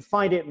 And you can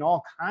find it in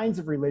all kinds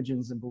of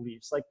religions and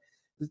beliefs.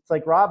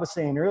 Like Rob was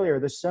saying earlier,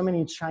 there's so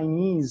many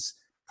Chinese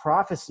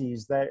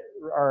prophecies that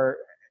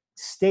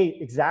state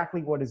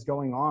exactly what is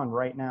going on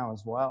right now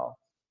as well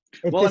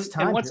at this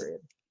time period.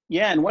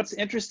 Yeah, and what's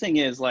interesting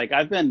is like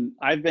I've been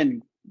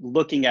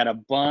looking at a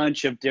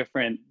bunch of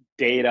different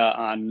data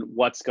on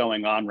what's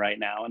going on right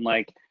now,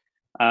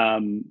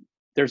 and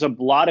there's a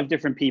lot of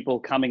different people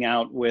coming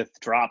out with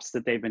drops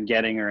that they've been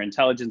getting or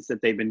intelligence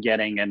that they've been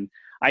getting, and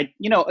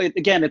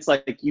again, it's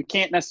like you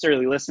can't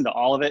necessarily listen to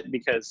all of it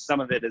because some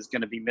of it is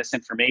going to be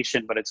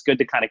misinformation, but it's good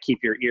to kind of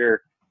keep your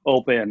ear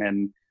open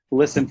and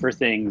listen for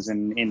things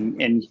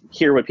and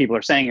hear what people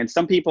are saying. And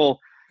some people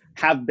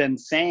have been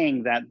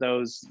saying that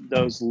those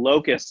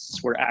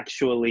locusts were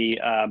actually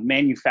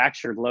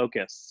manufactured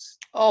locusts.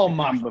 Oh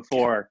my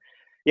before.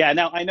 Yeah,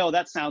 now I know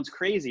that sounds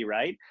crazy,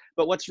 right?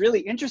 But what's really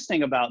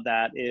interesting about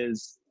that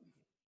is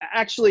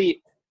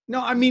actually,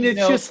 No, I mean,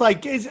 it's just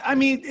like,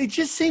 it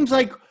just seems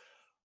like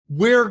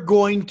we're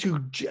going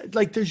to,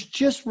 like, there's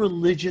just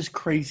religious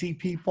crazy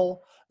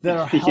people that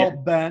are hell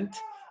bent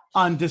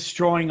on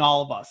destroying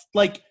all of us.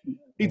 Like,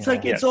 it's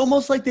like, it's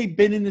almost like they've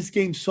been in this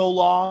game so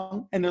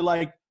long and they're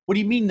like, what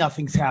do you mean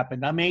nothing's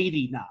happened? I'm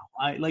 80 now.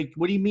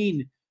 What do you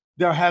mean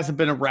there hasn't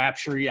been a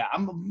rapture yet?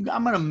 I'm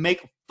going to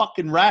make a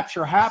fucking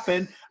rapture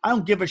happen. I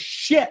don't give a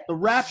shit. The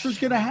rapture's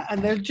going to happen.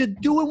 And they're just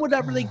doing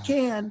whatever they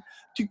can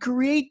to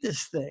create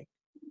this thing.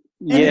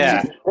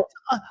 And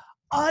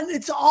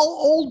it's all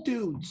old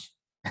dudes.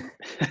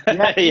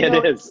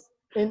 It is.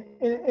 And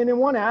in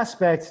one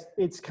aspect,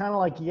 it's kind of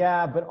like,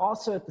 but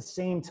also at the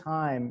same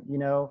time,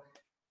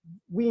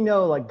 we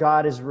know like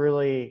God is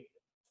really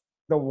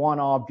the one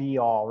all be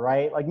all,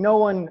 right? Like no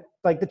one,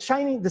 like the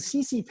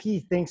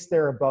CCP thinks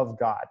they're above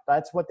God.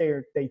 That's what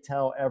they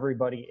tell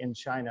everybody in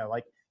China.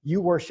 Like, you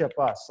worship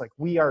us, like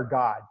we are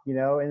God,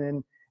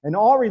 and in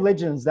all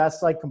religions,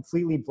 that's like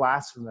completely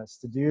blasphemous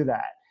to do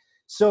that.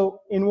 So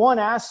in one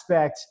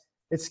aspect,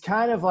 it's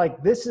kind of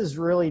like this is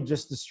really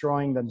just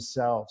destroying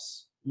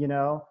themselves,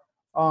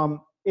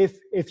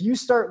 If you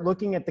start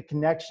looking at the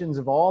connections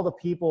of all the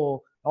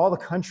people, all the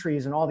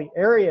countries and all the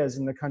areas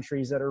in the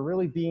countries that are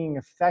really being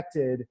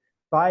affected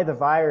by the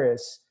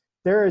virus,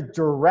 there are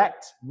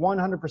direct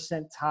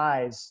 100%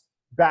 ties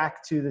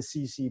back to the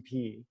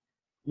CCP.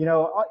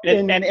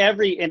 In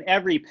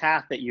every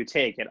path that you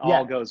take, it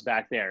all goes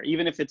back there.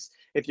 Even if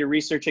you're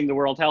researching the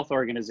World Health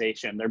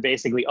Organization, they're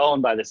basically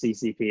owned by the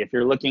CCP. If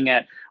you're looking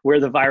at where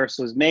the virus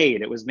was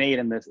made, it was made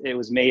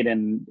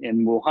in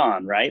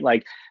Wuhan, right?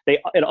 Like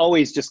it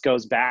always just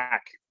goes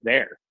back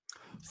there.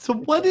 So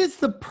what is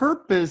the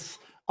purpose?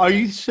 Are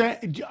you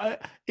saying,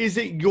 is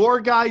it your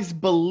guys'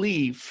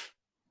 belief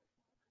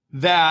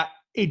that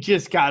it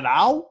just got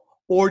out,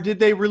 or did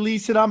they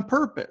release it on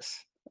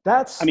purpose?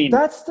 That's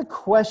the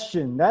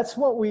question. That's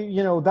what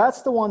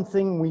that's the one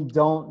thing we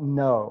don't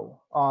know.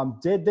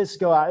 Did this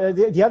go out?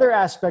 The other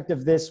aspect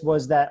of this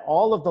was that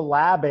all of the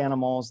lab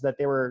animals that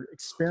they were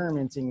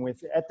experimenting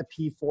with at the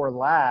P4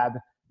 lab,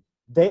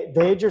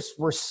 they just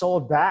were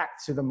sold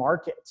back to the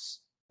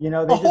markets.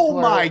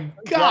 My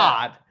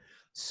God.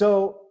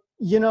 So,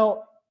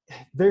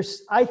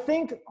 I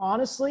think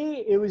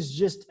honestly, it was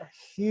just a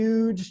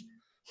huge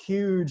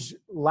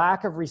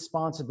lack of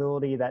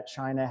responsibility that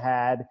China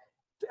had.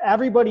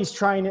 Everybody's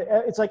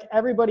it's like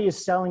everybody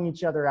is selling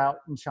each other out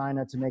in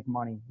China to make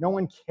money. No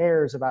one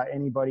cares about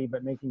anybody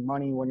but making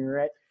money when you're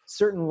at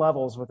certain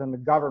levels within the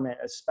government,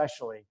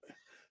 especially.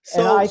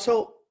 I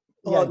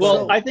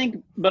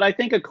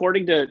think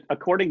according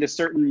to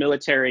certain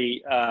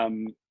military,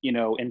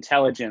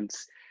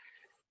 intelligence,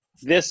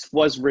 this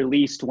was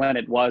released when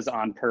it was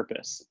on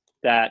purpose.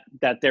 That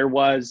there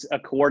was a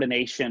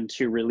coordination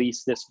to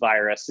release this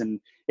virus, and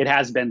it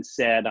has been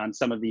said on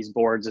some of these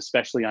boards,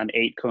 especially on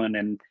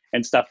 8kun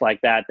and stuff like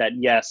that, that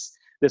yes,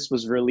 this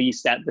was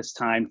released at this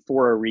time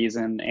for a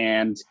reason.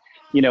 And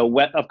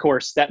of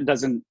course, that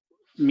doesn't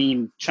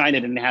mean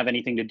China didn't have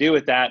anything to do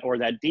with that, or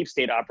that deep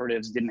state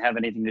operatives didn't have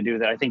anything to do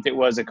with that. I think it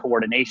was a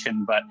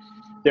coordination, but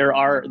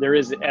there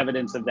is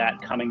evidence of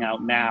that coming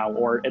out now,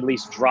 or at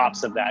least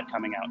drops of that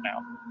coming out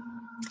now.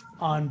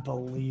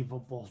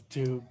 Unbelievable,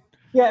 dude.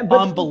 Yeah, but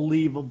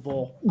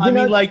unbelievable. Go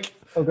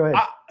ahead.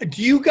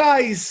 Do you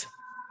guys?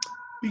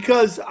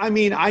 Because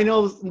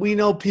we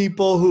know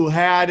people who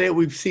had it.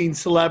 We've seen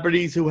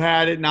celebrities who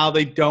had it. Now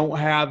they don't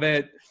have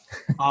it.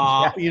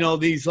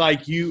 These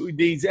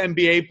these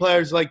NBA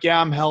players,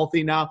 I'm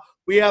healthy now.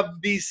 We have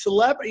these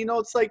celebrities.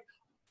 It's like,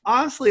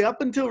 honestly,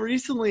 up until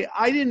recently,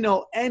 I didn't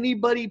know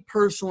anybody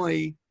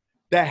personally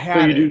that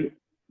had it.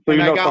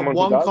 And I got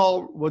one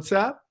call. What's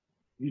that?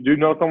 You do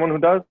know someone who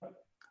does?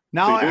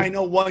 Now I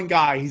know one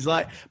guy. He's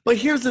like, but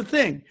here's the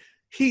thing.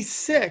 He's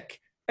sick,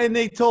 and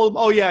they told him,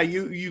 oh, yeah,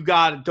 you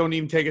got it. Don't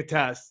even take a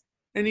test.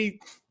 And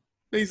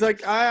he's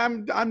like,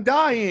 I'm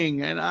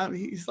dying. And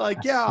he's like,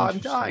 I'm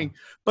dying.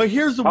 But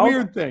here's the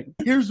weird thing.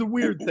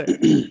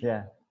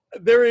 Yeah.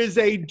 There is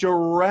a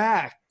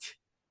direct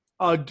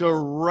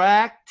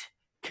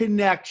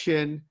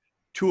connection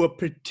to a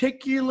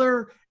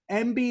particular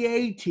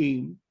NBA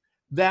team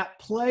that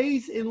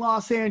plays in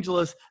Los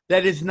Angeles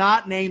that is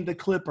not named the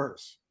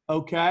Clippers.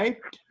 Okay,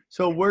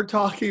 so we're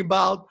talking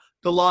about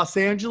the Los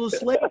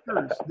Angeles Lakers.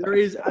 There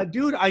is a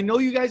dude. I know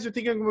you guys are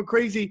thinking I'm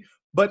crazy,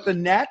 but the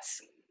Nets,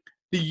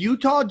 the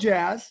Utah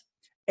Jazz,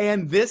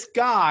 and this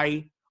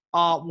guy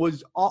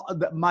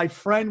my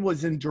friend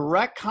was in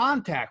direct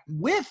contact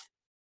with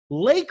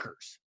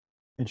Lakers,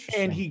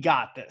 and he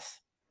got this.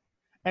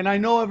 And I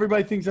know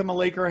everybody thinks I'm a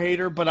Laker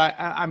hater, but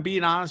I'm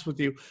being honest with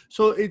you.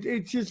 So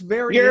it's just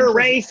very. You're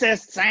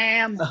racist,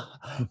 Sam.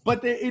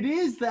 But it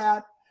is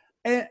that.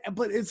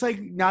 But it's like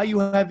now you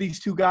have these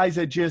two guys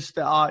that just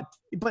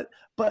but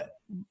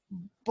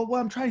what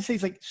I'm trying to say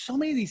is like so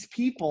many of these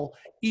people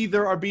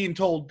either are being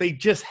told they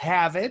just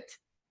have it,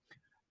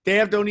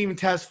 don't even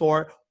test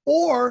for it,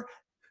 or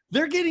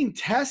they're getting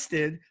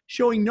tested,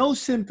 showing no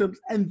symptoms,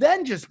 and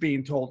then just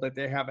being told that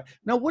they have it.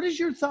 Now, what is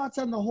your thoughts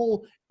on the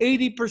whole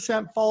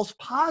 80% false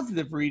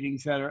positive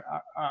readings that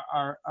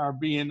are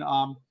being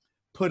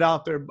put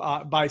out there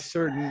by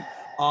certain?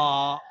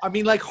 I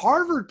mean, like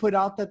Harvard put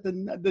out that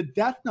the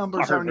death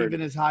numbers aren't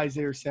even as high as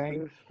they're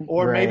saying,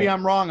 or maybe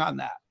I'm wrong on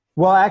that.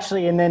 Well,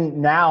 actually, and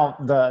then now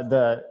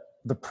the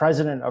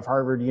president of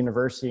Harvard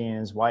University and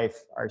his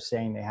wife are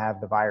saying they have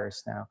the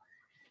virus now.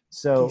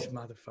 So these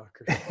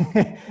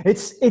motherfuckers.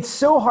 it's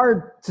so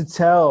hard to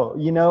tell,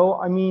 you know.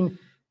 I mean,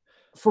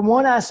 from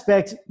one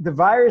aspect, the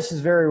virus is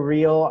very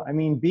real. I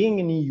mean, being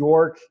in New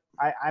York,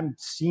 I'm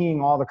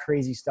seeing all the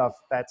crazy stuff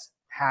that's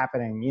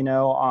happening. You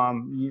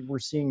know, we're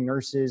seeing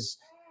nurses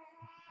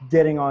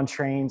getting on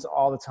trains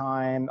all the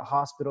time.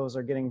 Hospitals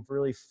are getting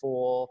really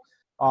full.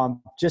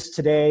 Just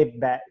today,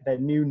 that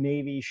new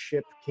Navy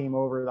ship came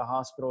over, the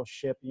hospital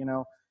ship, you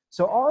know.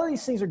 So all of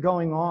these things are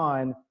going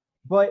on.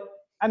 But,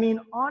 I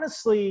mean,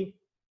 honestly,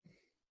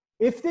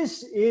 if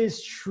this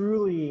is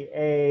truly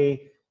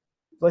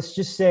let's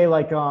just say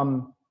like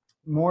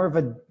more of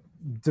a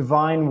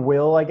divine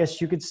will, I guess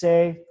you could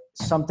say,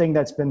 something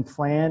that's been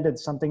planned and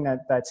something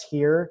that's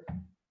here,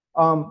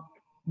 you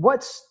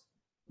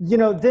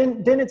know,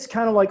 then it's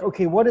kind of like,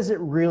 okay, what is it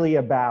really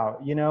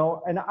about, you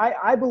know? And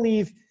I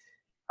believe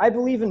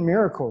in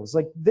miracles.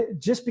 Like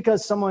just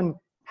because someone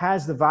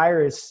has the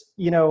virus,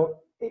 you know,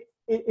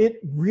 it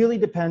really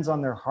depends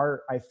on their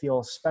heart, I feel,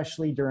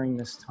 especially during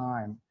this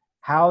time.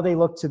 How they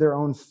look to their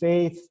own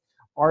faith.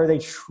 Are they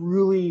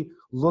truly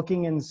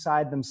looking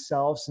inside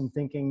themselves and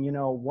thinking, you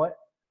know, what,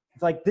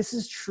 like this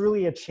is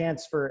truly a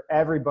chance for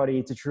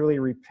everybody to truly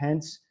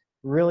repent,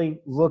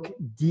 really look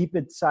deep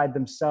inside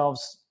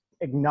themselves,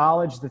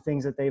 acknowledge the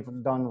things that they've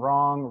done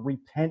wrong,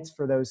 repent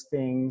for those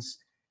things,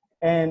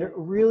 and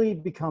really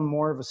become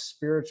more of a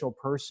spiritual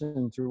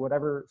person through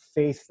whatever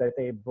faith that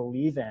they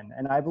believe in.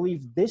 And I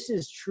believe this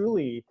is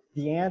truly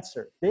the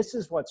answer. This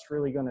is what's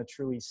really going to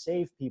truly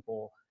save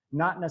people,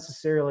 not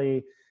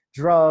necessarily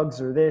drugs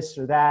or this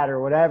or that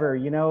or whatever.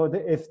 You know,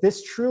 if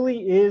this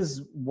truly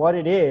is what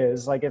it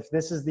is, like if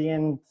this is the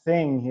end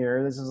thing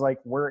here, this is like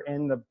we're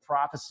in the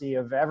prophecy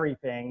of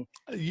everything.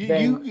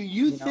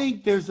 You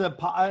think there's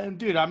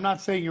dude, I'm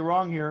not saying you're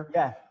wrong here.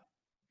 Yeah.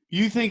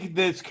 You think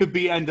this could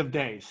be end of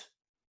days?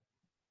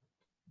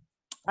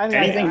 I mean,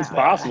 anything's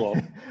possible.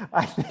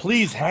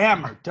 Please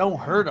hammer. Don't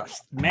hurt us.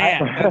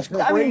 Man, that's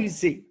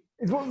crazy.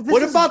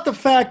 What about the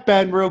fact,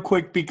 Ben, real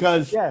quick,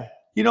 because, yeah,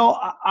 you know,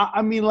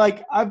 I mean,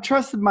 like, I've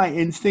trusted my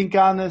instinct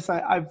on this.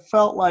 I've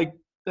felt like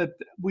that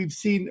we've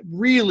seen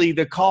really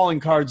the calling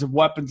cards of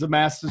weapons of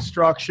mass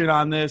destruction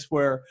on this,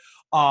 where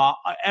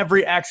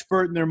every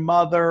expert and their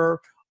mother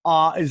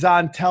is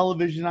on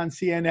television on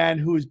CNN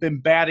who has been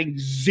batting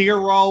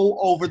zero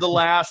over the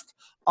last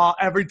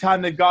every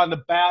time they've gone to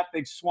bat,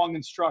 they've swung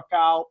and struck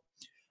out.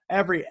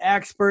 Every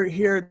expert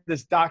here,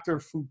 this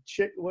Dr.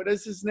 what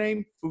is his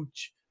name?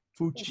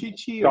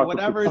 Fuchichi or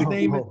whatever his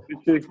name is.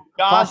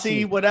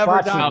 Fugazi, whatever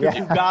Dr.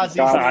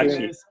 Fugazi's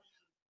name is.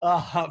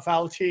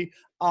 Fauci.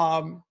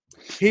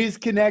 His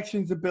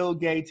connections to Bill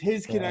Gates,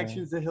 his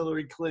connections to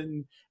Hillary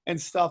Clinton and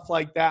stuff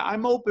like that.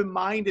 I'm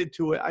open-minded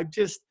to it.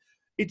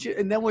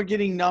 And then we're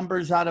getting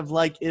numbers out of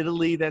like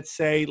Italy that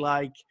say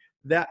like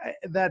that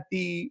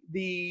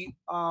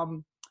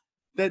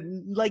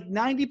like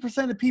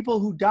 90% of people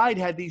who died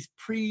had these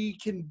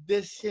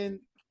pre-existing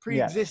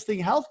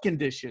health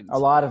conditions. A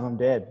lot of them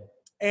did.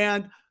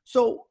 And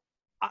so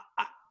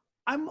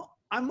I'm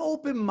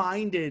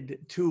open-minded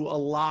to a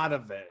lot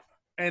of it.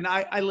 And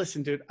I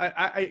listen, dude,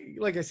 I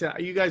like I said,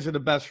 you guys are the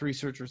best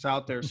researchers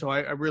out there. So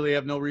I really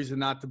have no reason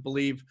not to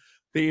believe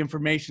the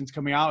information's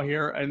coming out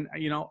here. And,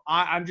 you know,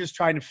 I'm just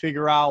trying to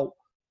figure out,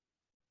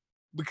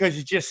 because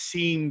it just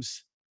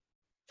seems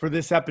for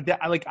this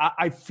epidemic, like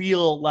I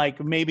feel like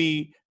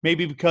maybe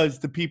because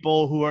the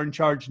people who are in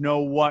charge know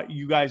what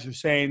you guys are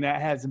saying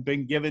that hasn't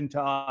been given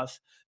to us,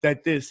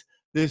 that this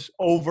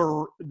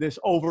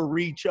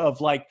overreach of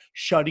like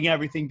shutting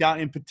everything down,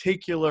 in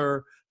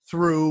particular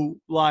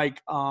through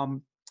like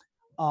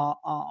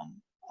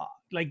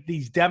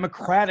these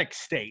democratic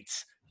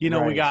states. You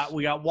know, right.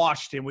 we got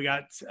Washington, we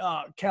got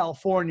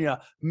California,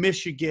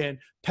 Michigan,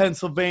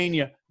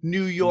 Pennsylvania,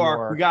 New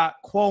York. We got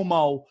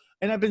Cuomo.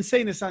 And I've been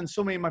saying this on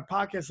so many of my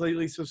podcasts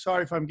lately, so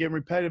sorry if I'm getting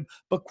repetitive,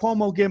 but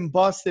Cuomo getting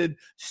busted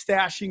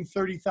stashing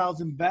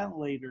 30,000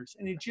 ventilators.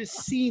 And it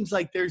just seems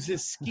like there's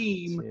this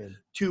scheme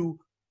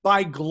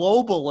by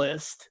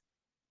globalists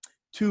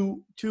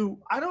to you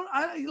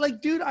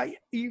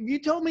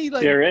told me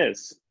like there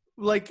is.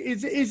 Like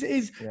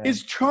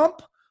is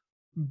Trump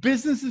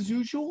business as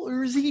usual,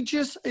 or is he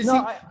just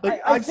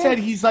I've said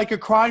he's like a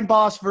crime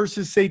boss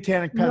versus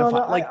satanic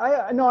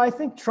pedophile? I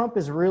think Trump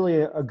is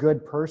really a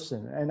good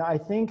person, and I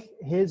think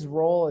his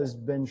role has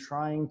been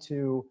trying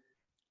to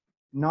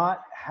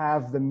not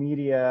have the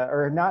media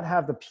or not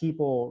have the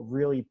people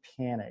really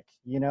panic.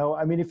 You know,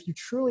 I mean, if you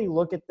truly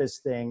look at this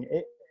thing,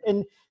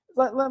 and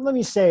let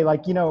me say,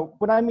 like, you know,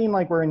 when I mean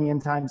like we're in the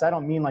end times, I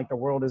don't mean like the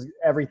world is,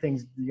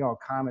 everything's, you know, a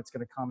comet's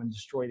going to come and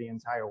destroy the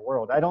entire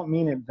world. I don't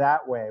mean it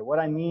that way. What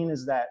I mean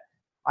is that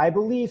I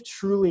believe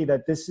truly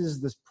that this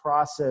is this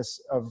process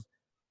of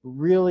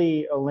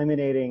really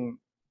eliminating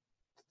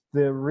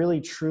the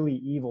really truly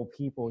evil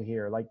people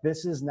here. Like,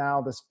 this is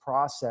now this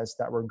process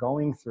that we're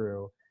going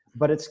through,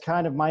 but it's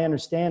kind of, my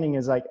understanding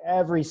is like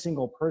every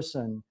single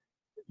person,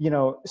 you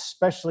know,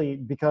 especially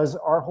because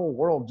our whole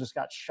world just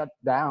got shut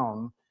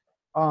down,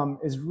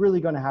 is really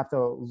going to have to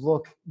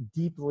look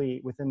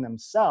deeply within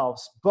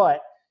themselves.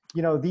 But,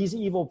 you know, these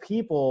evil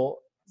people,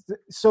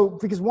 so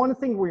because one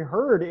thing we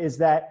heard is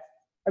that,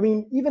 I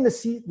mean, even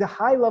the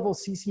high level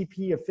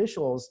CCP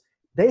officials,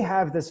 they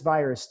have this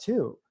virus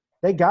too.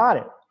 They got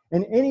it.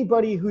 And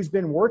anybody who's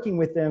been working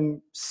with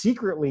them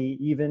secretly,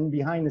 even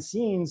behind the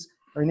scenes,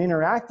 or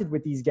interacted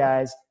with these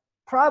guys,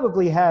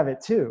 probably have it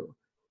too,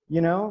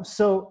 you know?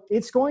 So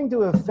it's going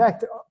to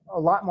affect a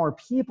lot more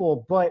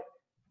people, but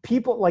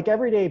people, like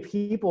everyday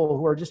people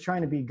who are just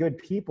trying to be good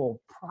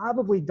people,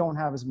 probably don't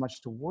have as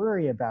much to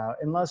worry about,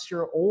 unless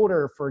you're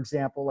older, for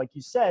example, like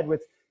you said,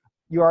 with,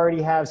 you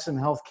already have some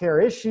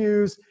healthcare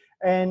issues.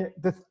 And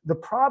the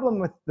problem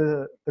with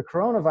the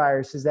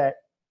coronavirus is that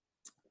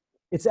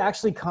it's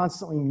actually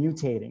constantly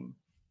mutating.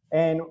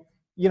 And,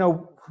 you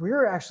know,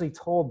 we're actually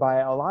told by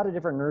a lot of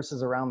different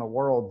nurses around the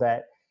world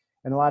that,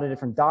 and a lot of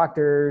different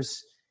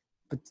doctors,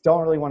 but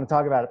don't really want to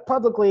talk about it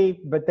publicly,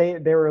 but they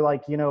were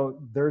like, you know,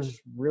 there's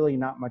really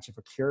not much of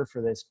a cure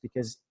for this,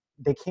 because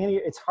they can't,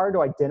 it's hard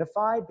to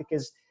identify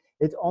because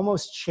it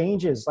almost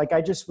changes. Like,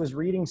 I just was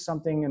reading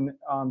something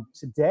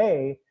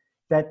today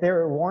that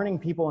they're warning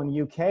people in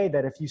the UK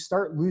that if you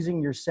start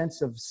losing your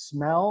sense of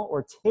smell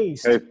or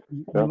taste,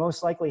 you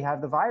most likely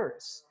have the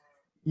virus,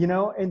 you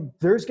know. And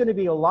there's going to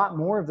be a lot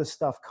more of this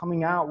stuff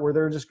coming out where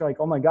they're just like,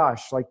 oh my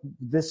gosh, like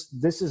this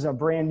is a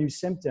brand new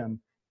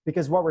symptom,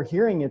 because what we're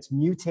hearing, it's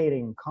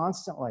mutating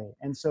constantly.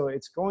 And so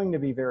it's going to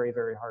be very,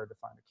 very hard to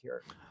find a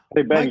cure.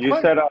 Hey, Ben, you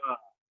said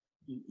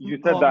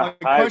that.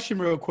 My question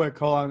real quick.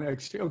 Hold on,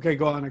 XT. Okay,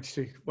 go on,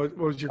 XT. What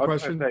was your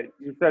question?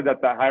 You said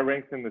that the high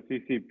ranks in the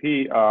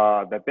CCP,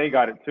 that they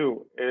got it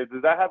too.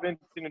 Does that have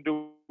anything to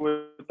do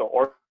with the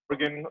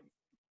organ?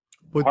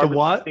 With the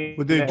what?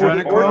 With the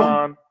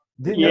adrenochrome?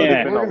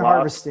 Organ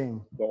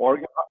harvesting. The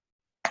organ.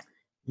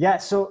 Yeah.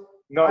 So.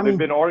 No, they've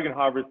been organ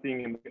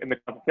harvesting in the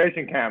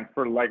concentration camps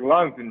for like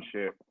lungs and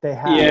shit. They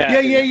have.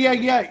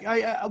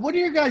 Yeah. What are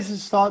your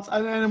guys' thoughts?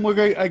 And we're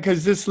going,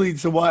 because this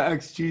leads to what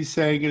XG is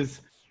saying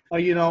is,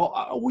 you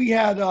know, we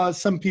had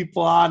some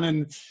people on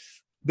and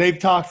they've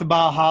talked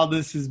about how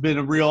this has been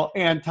a real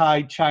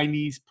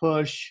anti-Chinese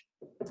push.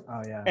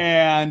 Oh, yeah.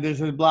 And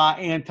there's a lot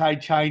of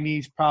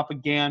anti-Chinese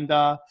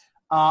propaganda.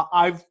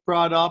 I've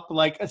brought up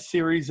like a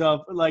series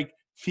of like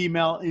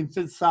female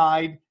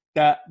infanticide,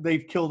 that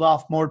they've killed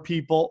off more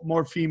people,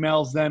 more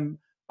females than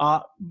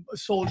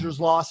soldiers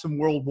lost in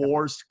world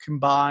wars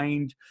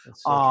combined.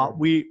 So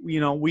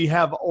we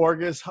have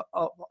organ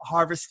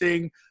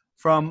harvesting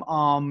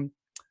from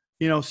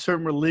you know,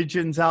 certain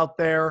religions out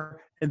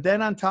there, and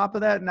then on top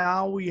of that,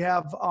 now we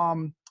have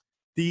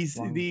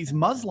these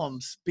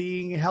Muslims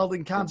being held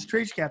in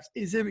concentration camps.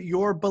 Is it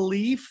your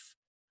belief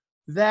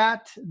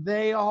that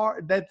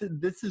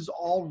this is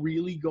all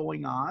really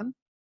going on?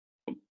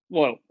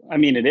 Well, I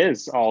mean, it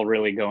is all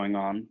really going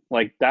on.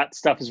 Like, that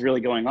stuff is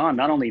really going on.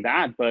 Not only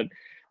that, but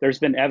there's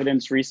been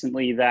evidence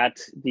recently that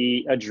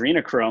the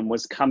adrenochrome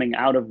was coming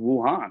out of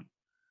Wuhan,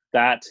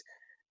 that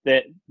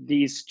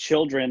these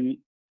children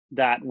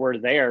that were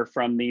there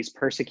from these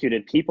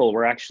persecuted people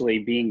were actually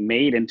being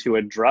made into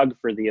a drug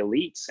for the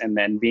elites and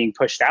then being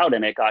pushed out,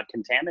 and it got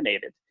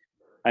contaminated.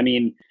 I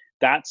mean,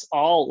 that's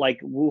all, like,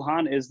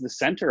 Wuhan is the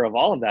center of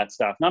all of that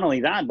stuff. Not only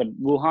that, but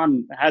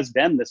Wuhan has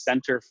been the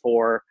center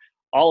for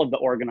all of the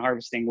organ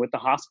harvesting with the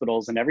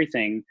hospitals and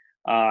everything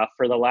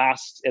for the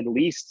last at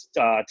least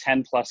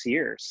 10 plus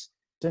years.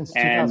 Since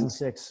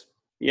 2006.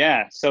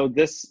 Yeah, so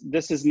this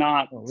is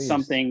not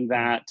something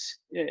that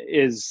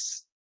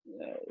is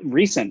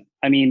recent.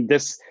 I mean,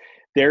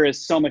 there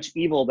is so much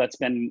evil that's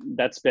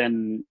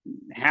been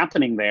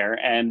happening there,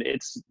 and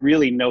it's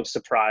really no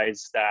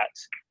surprise that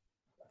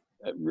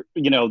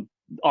you know,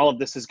 all of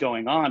this is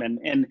going on.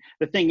 And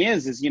the thing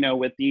is, you know,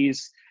 with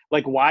these,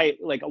 why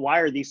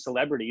are these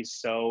celebrities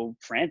so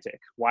frantic?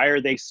 Why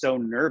are they so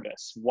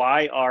nervous?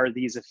 Why are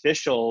these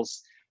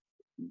officials,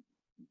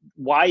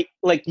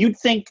 you'd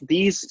think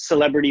these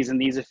celebrities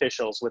and these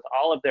officials with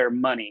all of their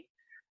money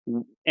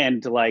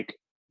and like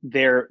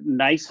their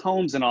nice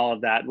homes and all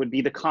of that would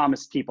be the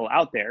calmest people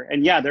out there.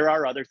 And yeah, there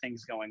are other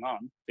things going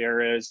on.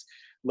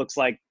 Looks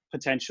like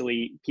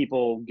potentially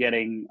people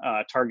getting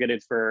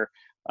targeted for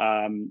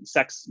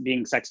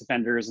being sex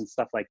offenders and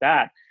stuff like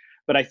that.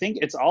 But I think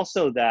it's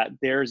also that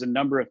there's a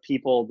number of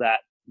people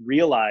that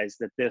realize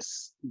that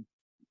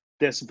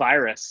this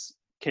virus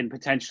can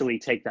potentially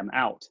take them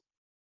out.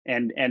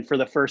 And for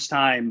the first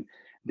time,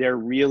 they're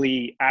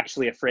really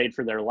actually afraid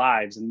for their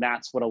lives. And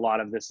that's what a lot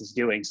of this is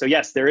doing. So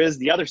yes, there is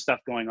the other stuff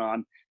going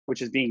on,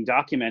 which is being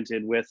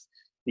documented with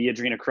the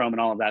adrenochrome and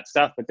all of that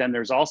stuff. But then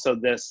there's also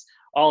this,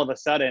 all of a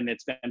sudden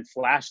it's been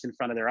flashed in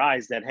front of their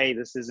eyes that, hey,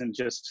 this isn't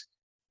just,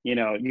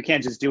 you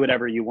can't just do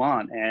whatever you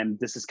want, and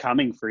this is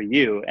coming for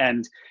you.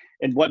 And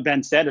what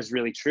Ben said is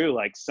really true.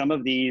 Like, some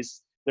of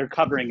these, they're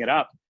covering it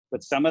up,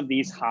 but some of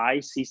these high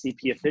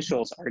CCP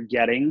officials are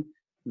getting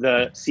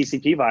the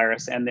CCP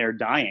virus and they're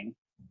dying.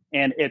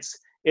 And it's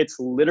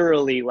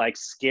literally like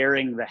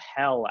scaring the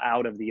hell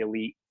out of the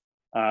elite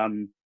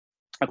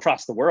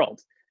across the world.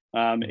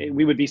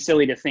 We would be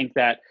silly to think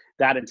that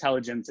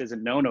intelligence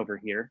isn't known over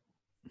here.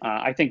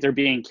 I think they're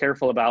being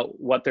careful about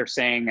what they're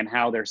saying and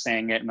how they're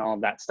saying it and all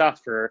of that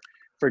stuff for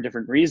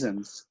different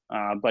reasons.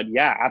 But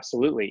yeah,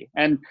 absolutely.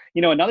 And,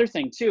 another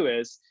thing too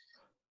is,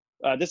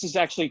 this is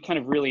actually kind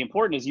of really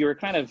important, is you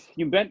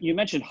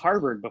mentioned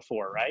Harvard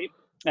before, right?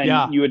 And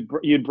yeah.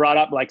 you'd brought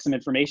up like some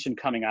information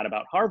coming out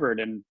about Harvard.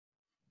 And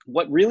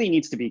what really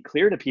needs to be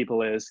clear to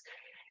people is,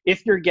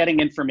 if you're getting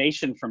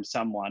information from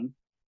someone,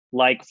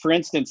 like, for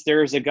instance,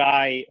 there's a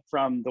guy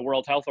from the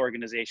World Health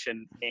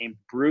Organization named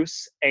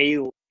Bruce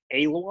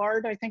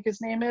Aylward, I think his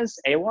name is,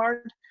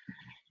 Aylward.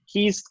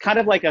 He's kind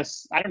of like I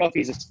don't know if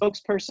he's a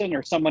spokesperson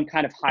or someone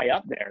kind of high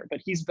up there, but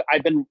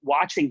I've been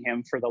watching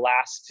him for the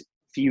last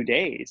few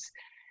days.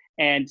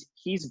 And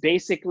he's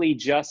basically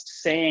just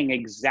saying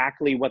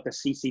exactly what the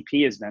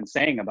CCP has been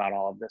saying about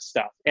all of this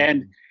stuff.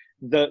 And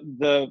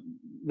the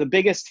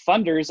biggest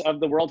funders of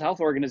the World Health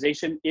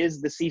Organization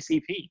is the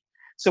CCP.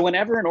 So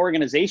whenever an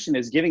organization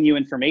is giving you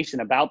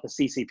information about the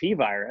CCP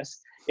virus,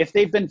 if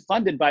they've been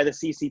funded by the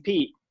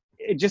CCP,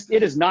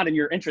 it is not in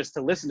your interest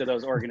to listen to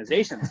those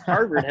organizations.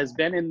 Harvard has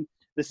been in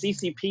the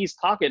CCP's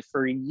pocket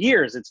for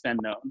years, it's been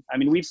known. I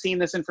mean, we've seen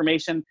this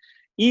information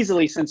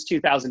easily since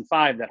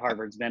 2005 that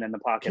Harvard's been in the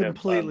pocket of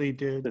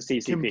dude. The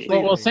CCP. Completely.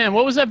 Well, Sam,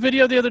 what was that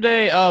video the other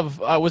day of,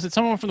 was it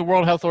someone from the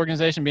World Health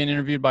Organization being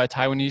interviewed by a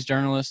Taiwanese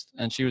journalist?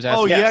 And she was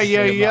asking. Oh,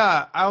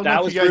 yeah. I don't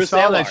know if you guys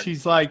saw that.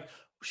 She's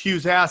she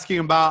was asking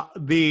about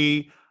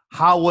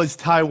how was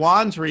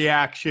Taiwan's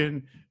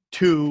reaction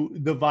to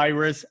the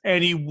virus,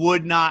 and he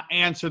would not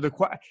answer the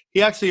question.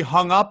 He actually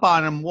hung up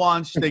on him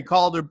once. They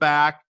called her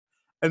back,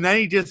 and then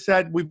he just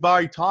said, we've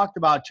already talked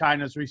about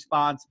China's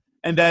response,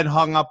 and then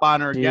hung up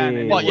on her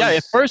again. Well,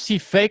 at first he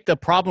faked the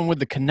problem with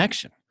the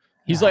connection.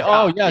 He's like,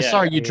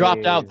 sorry, you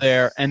dropped out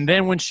there. And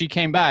then when she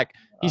came back,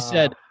 he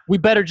said, we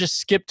better just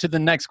skip to the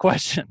next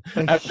question,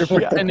 after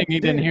pretending he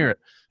didn't hear it.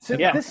 So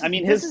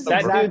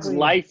dude's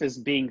life is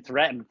being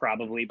threatened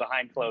probably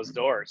behind closed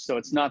doors. So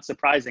it's not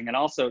surprising. And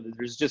also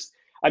there's just,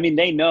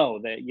 they know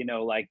that,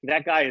 like,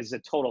 that guy is a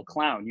total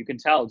clown. You can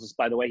tell just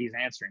by the way he's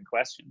answering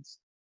questions.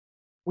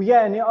 Well,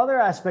 yeah, and the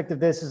other aspect of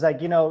this is,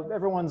 like,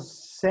 everyone's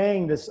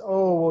saying this,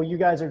 oh, well, you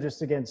guys are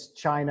just against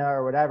China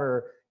or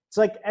whatever. It's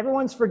like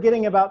everyone's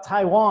forgetting about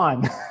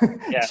Taiwan.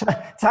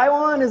 Yeah.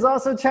 Taiwan is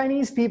also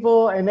Chinese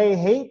people, and they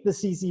hate the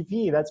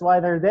CCP. That's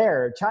why they're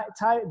there.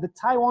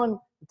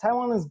 The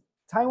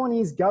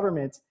Taiwanese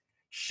government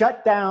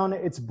shut down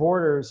its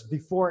borders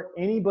before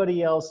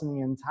anybody else in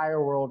the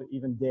entire world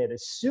even did.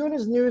 As soon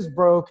as news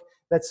broke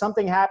that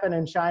something happened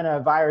in China,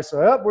 a virus,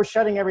 we're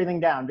shutting everything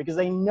down, because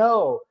they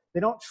know they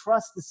don't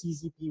trust the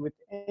CCP with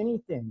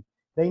anything.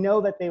 They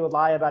know that they would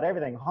lie about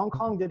everything. Hong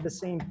Kong did the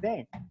same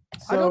thing.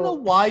 So, I don't know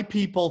why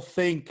people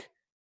think,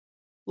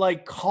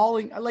 like,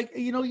 calling, like,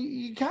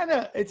 you kind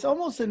of, it's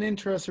almost an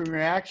interesting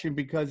reaction,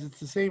 because it's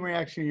the same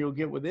reaction you'll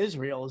get with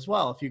Israel as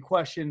well. If you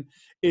question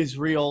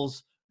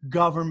Israel's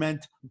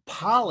government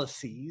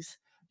policies,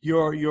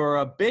 you're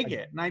a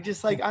bigot. And I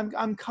just, like,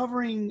 I'm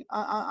covering,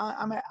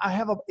 I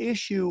have an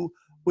issue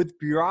with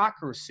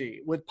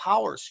bureaucracy, with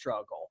power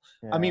struggle.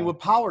 Yeah. With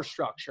power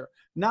structure,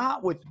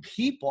 not with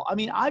people.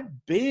 I've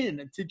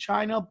been to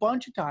China a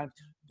bunch of times.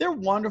 They're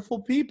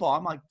wonderful people.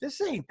 I'm like,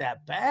 this ain't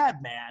that bad,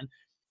 man.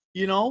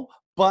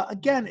 But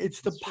again,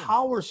 it's the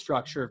power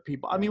structure of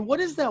people. What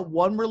is that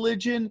one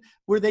religion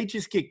where they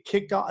just get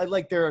kicked out?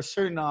 Like, there are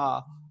certain,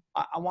 I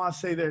want to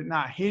say they're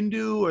not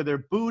Hindu or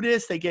they're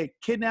Buddhist. They get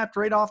kidnapped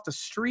right off the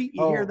street.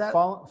 You hear that?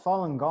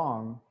 Falun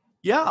Gong.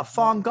 Yeah,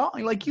 Falun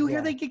Gong. Like, you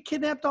hear they get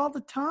kidnapped all the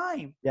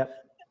time. Yep.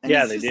 And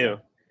yeah, they do.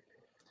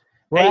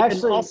 Well, hey,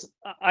 actually, also,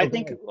 I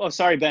think. Oh,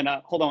 sorry, Ben.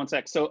 Hold on one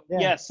sec. So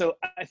so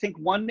I think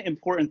one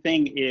important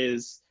thing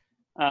is,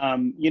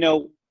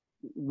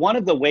 one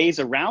of the ways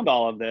around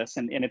all of this,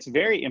 and it's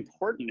very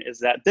important, is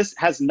that this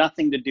has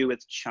nothing to do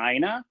with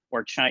China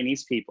or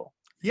Chinese people.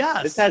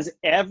 Yes. This has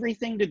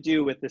everything to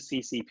do with the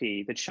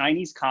CCP, the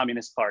Chinese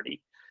Communist Party.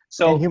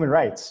 So and human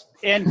rights.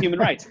 And human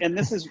rights. And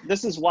this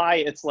is why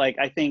it's like,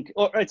 I think,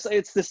 or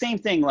it's the same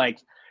thing, like,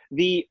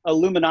 the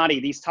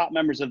Illuminati, these top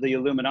members of the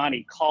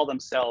Illuminati call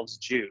themselves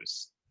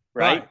Jews,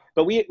 right?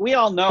 But we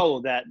all know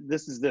that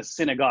this is the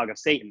synagogue of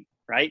Satan,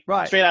 right?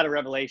 Straight out of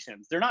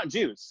Revelations. They're not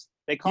Jews.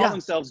 They call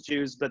themselves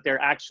Jews, but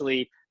they're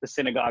actually the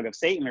synagogue of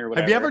Satan or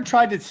whatever. Have you ever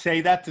tried to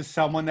say that to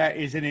someone that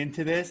isn't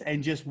into this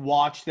and just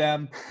watch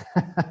them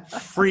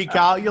freak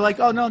out? You're like,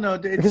 oh, no,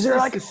 it's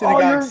like the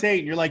synagogue of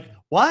Satan. You're like,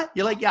 what?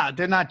 You're like, yeah,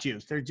 they're not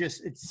Jews. They're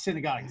just, it's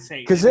synagogue of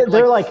Satan. Because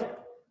they're like,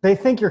 They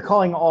think you're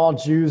calling all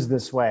Jews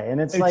this way, and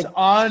it's like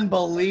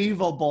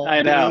unbelievable.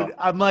 I know. Dude.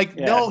 I'm like,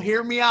 no,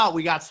 hear me out.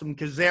 We got some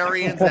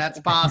Khazarians. That's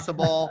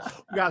possible.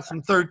 We got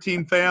some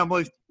 13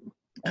 families.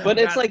 But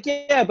it's like,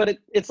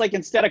 it's like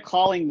instead of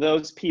calling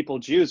those people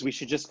Jews, we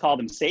should just call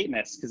them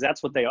Satanists because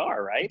that's what they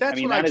are, right?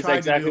 That's what I that is tried to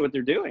exactly do. what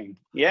they're doing.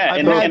 Yeah, I've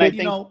and had, I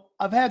think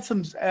I've had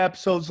some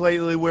episodes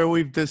lately where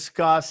we've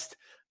discussed,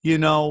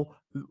 who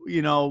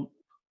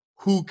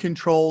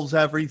controls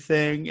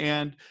everything,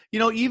 and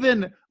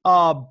even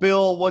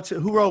Bill,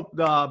 who wrote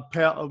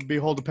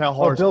Behold the Pale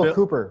Horse? Bill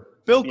Cooper.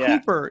 Bill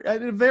Cooper,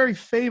 at a very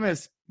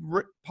famous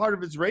part of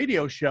his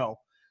radio show,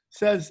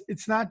 says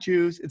it's not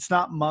Jews, it's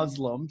not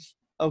Muslims.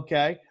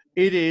 Okay,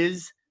 it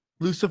is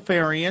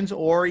Luciferians,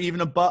 or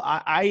even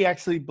I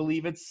actually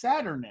believe it's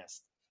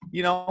Saturnists,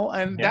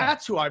 and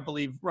that's who I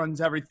believe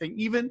runs everything.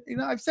 Even,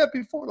 I've said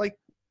before,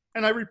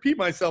 and I repeat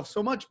myself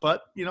so much,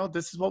 but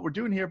this is what we're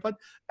doing here. But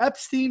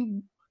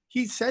Epstein,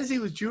 he says he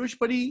was Jewish,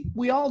 but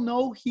we all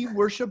know he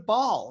worshiped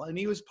Baal, and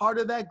he was part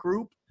of that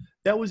group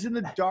that was in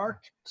the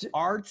dark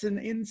arts and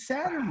in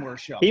Saturn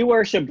worship. He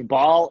worshipped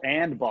Baal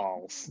and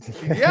balls.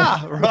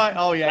 Yeah, right.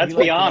 Oh, yeah. Let's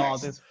be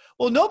honest.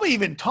 Well, nobody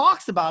even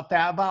talks about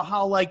that, about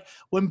how,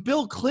 when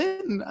Bill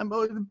Clinton,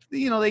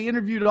 they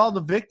interviewed all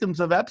the victims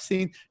of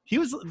Epstein,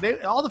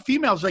 all the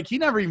females, he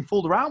never even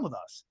fooled around with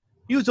us.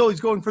 He was always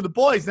going for the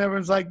boys, and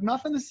everyone's like,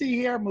 nothing to see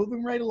here,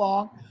 moving right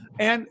along.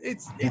 And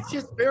it's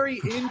just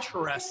very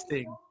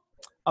interesting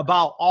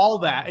about all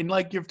that. And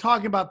you're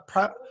talking about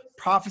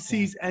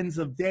prophecies, ends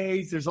of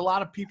days. There's a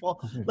lot of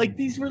people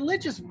these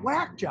religious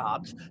whack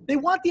jobs. They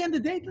want the end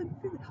of the day.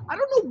 I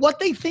don't know what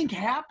they think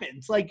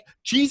happens.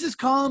 Jesus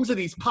comes and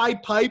he's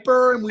Pied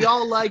Piper, and we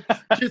all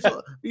just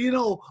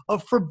a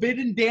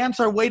forbidden dance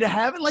our way to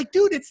heaven.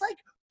 Dude, it's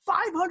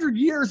 500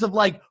 years of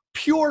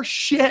pure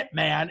shit,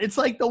 man. It's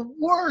the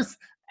worst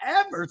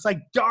ever. It's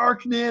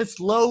darkness,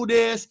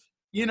 Lotus.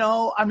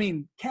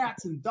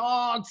 Cats and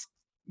dogs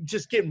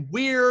just getting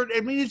weird.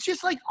 It's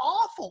just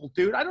awful,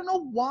 dude. I don't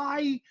know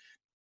why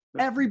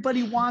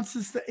everybody wants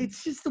this.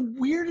 It's just the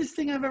weirdest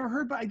thing I've ever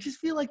heard, but I just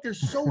feel like they're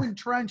so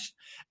entrenched,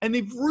 and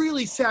they've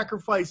really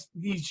sacrificed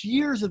these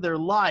years of their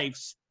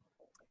lives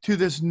to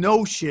this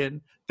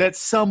notion that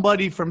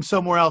somebody from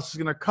somewhere else is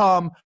going to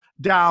come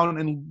down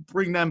and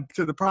bring them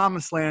to the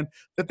promised land,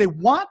 that they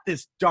want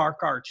this dark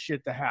art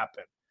shit to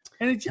happen.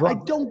 And I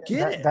don't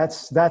get it.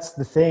 That's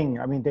the thing.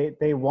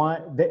 They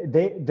want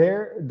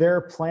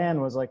their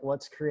plan was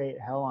let's create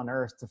hell on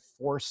earth to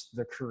force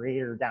the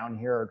creator down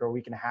here, or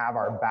we can have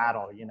our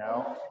battle.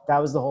 That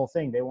was the whole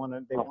thing. They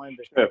wanted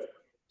to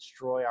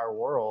destroy our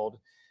world,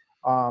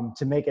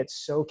 to make it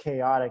so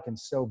chaotic and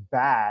so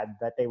bad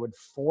that they would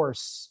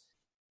force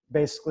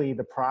basically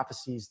the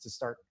prophecies to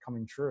start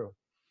coming true.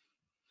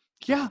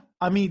 Yeah,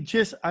 we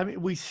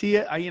see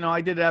it. I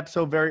did an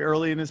episode very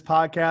early in this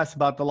podcast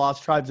about the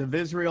lost tribes of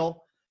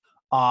Israel.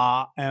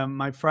 And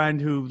my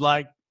friend who,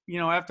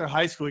 after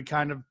high school, he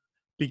kind of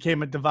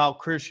became a devout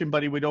Christian,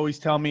 but he would always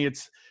tell me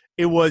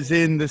it was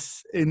in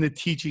the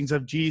teachings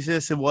of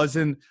Jesus. It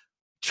wasn't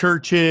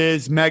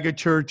churches, mega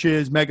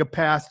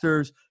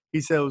pastors. He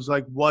said it was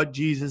what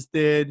Jesus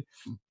did.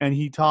 And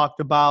he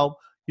talked about,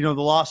 the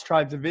lost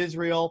tribes of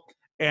Israel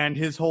and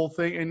his whole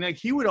thing. And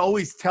he would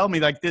always tell me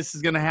this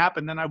is going to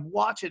happen. Then I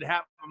watch it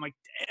happen. I'm like,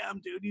 damn,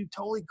 dude, you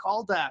totally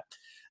called that.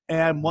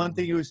 And one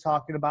thing he was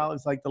talking about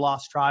is the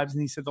lost tribes.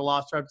 And he said the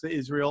lost tribes of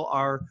Israel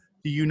are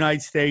the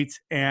United States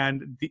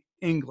and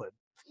England.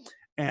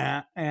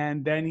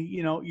 And then,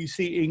 you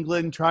see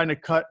England trying to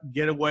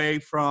get away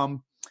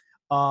from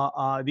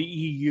the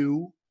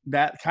EU.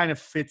 That kind of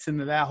fits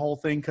into that whole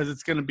thing, because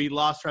it's going to be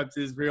lost tribes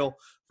of Israel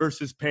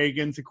versus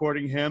pagans,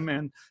 according to him.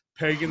 And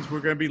pagans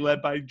were going to be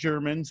led by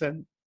Germans.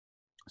 And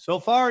so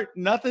far,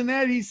 nothing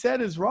that he said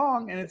is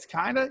wrong. And it's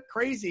kind of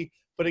crazy.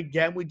 But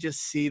again, we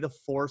just see the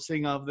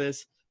forcing of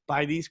this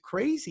by these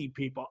crazy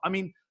people.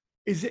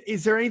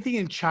 Is there anything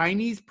in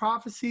Chinese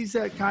prophecies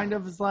that kind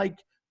of is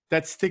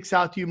that sticks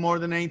out to you more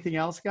than anything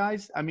else,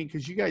 guys?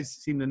 Because you guys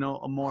seem to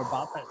know more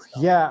about that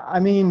stuff. Yeah,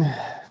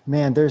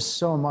 man, there's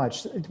so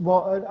much.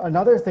 Well,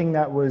 another thing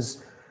that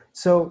was,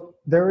 so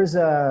there was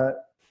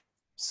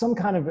some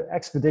kind of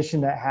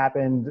expedition that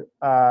happened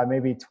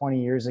maybe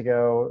 20 years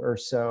ago or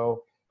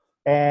so,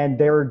 and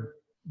they were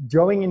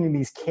going into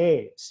these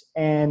caves,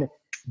 and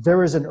there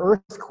was an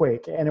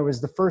earthquake, and it was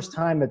the first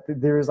time that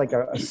there was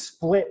a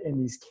split in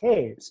these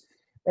caves.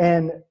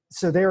 And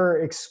so they were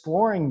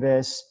exploring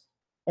this,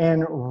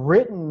 and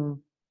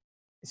written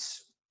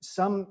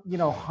some,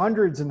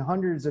 hundreds and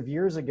hundreds of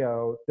years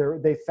ago,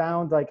 they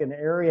found an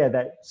area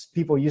that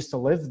people used to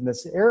live in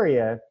this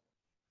area,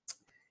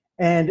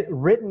 and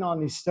written on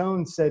these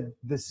stones said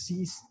the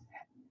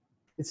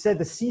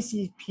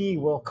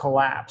CCP will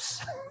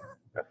collapse.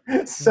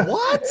 So,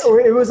 what?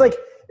 It was it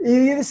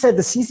either said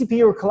the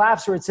CCP will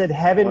collapse, or it said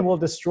heaven will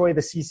destroy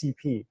the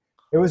CCP.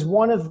 It was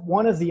one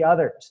of the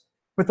others.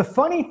 But the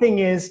funny thing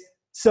is,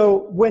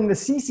 so when the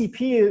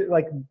CCP,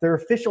 their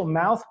official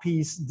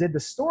mouthpiece, did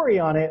the story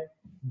on it,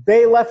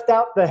 they left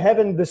out the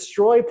heaven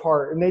destroy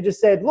part, and they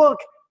just said, look,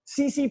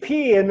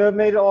 CCP, and they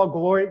made it all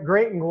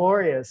great and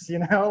glorious, you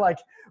know, like,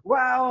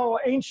 wow,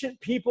 ancient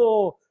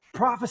people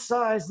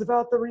prophesized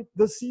about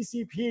the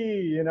CCP,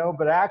 you know,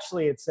 but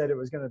actually it said it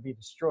was going to be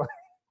destroyed.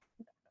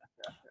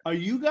 Are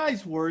you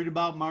guys worried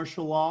about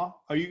martial law?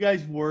 Are you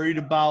guys worried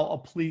about a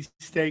police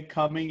state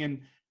coming?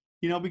 And,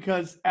 you know,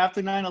 because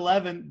after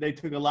 9/11, they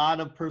took a lot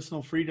of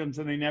personal freedoms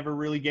and they never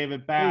really gave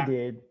it back. They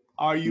did.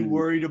 Are you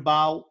worried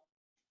about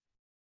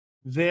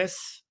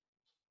this?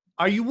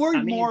 Are you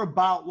worried more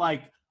about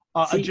like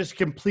just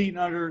complete and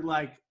utter,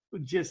 like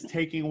just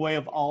taking away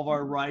of all of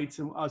our rights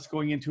and us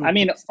going into a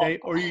police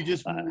state? Or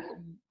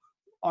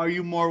are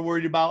you more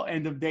worried about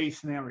end of day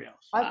scenarios?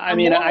 I'm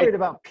more worried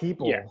about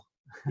people.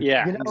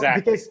 Yeah, you know,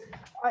 exactly. Because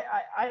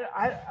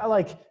I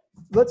like,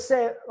 let's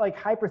say, like,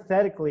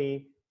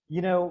 hypothetically,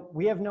 you know,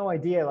 we have no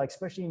idea, like,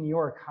 especially in New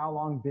York, how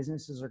long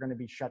businesses are going to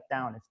be shut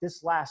down. If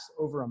this lasts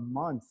over a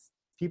month,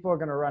 people are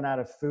going to run out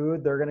of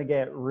food. They're going to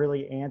get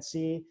really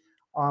antsy.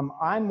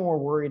 I'm more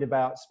worried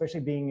about, especially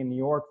being in New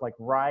York, like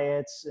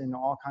riots and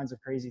all kinds of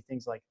crazy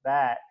things like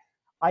that.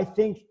 I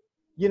think,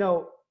 you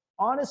know,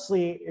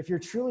 honestly, if you're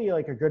truly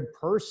like a good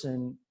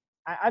person,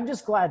 I'm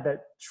just glad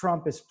that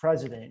Trump is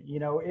president. You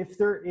know, if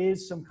there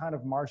is some kind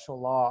of martial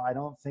law, I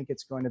don't think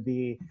it's going to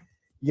be,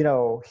 you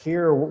know,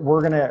 here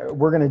we're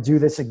gonna do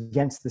this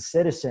against the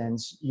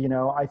citizens. You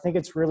know, I think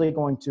it's really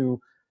going to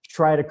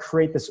try to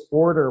create this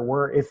order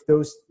where if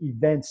those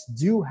events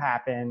do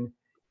happen,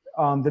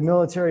 the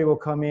military will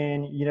come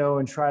in, you know,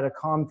 and try to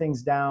calm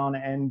things down.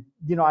 And,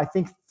 you know, I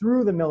think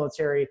through the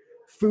military,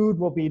 food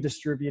will be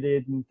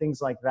distributed and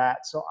things like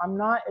that. So I'm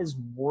not as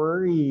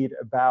worried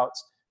about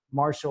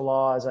martial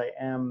law as I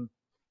am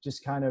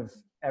just kind of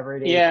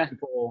everyday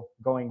people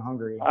going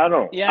hungry. I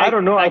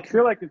don't know. I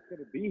feel like it's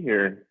going to be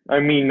here. I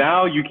mean,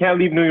 now you can't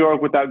leave New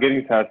York without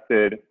getting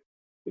tested.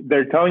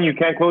 They're telling you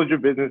can't close your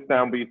business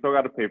down, but you still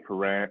got to pay for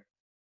rent.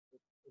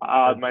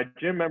 My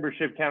gym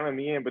membership can't let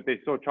me in, but they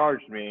still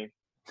charged me.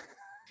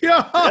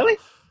 Yeah. Really?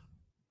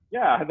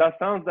 Yeah, that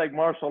sounds like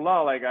martial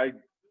law. Like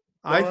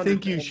I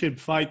think you should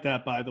fight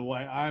that, by the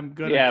way. I'm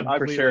going to. Yeah,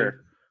 for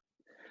sure.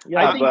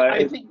 Yeah,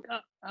 I think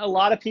a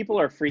lot of people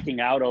are freaking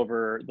out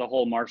over the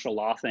whole martial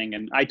law thing,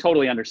 and I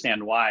totally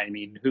understand why. I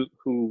mean,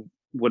 who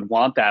would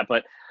want that?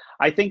 But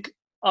I think,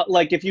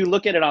 like, if you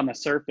look at it on the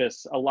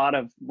surface, a lot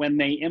of when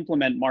they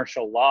implement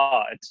martial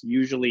law, it's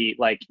usually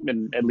like,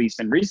 at least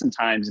in recent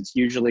times, it's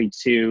usually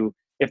to,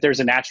 if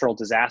there's a natural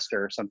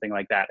disaster or something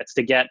like that, it's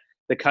to get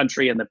the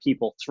country and the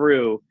people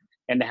through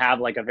and to have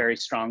like a very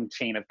strong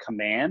chain of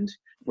command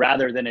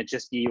rather than it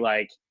just be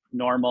like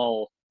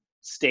normal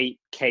state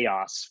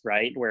chaos,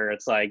 right? Where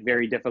it's like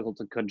very difficult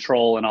to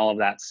control and all of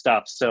that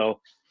stuff. So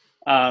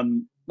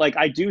like,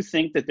 I do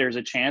think that there's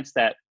a chance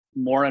that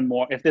more and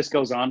more, if this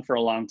goes on for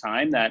a long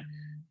time, that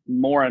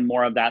more and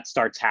more of that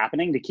starts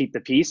happening to keep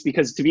the peace.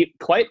 Because to be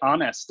quite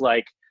honest,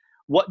 like,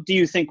 what do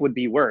you think would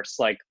be worse?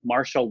 Like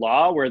martial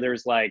law, where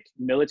there's like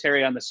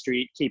military on the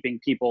street keeping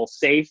people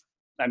safe?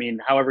 I mean,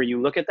 however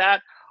you look at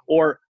that,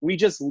 or we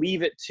just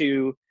leave it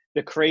to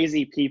the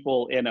crazy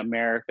people in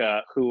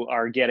America who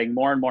are getting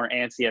more and more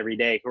antsy every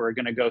day, who are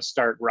going to go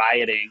start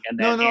rioting, and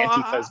then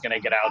Antifa is going to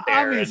get out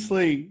there.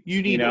 Obviously,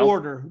 you need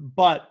order,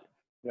 but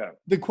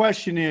the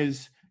question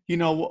is, you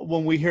know,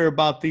 when we hear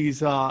about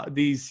these,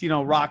 you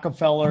know,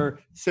 Rockefeller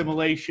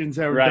simulations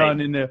that were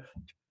done in the,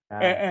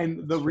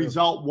 and the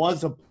result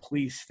was a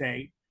police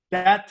state.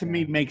 That to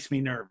me makes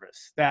me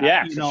nervous. That,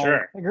 you know,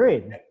 sure.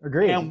 Agreed.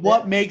 And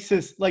what makes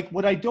us, like,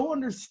 what I don't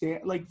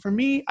understand, like, for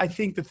me, I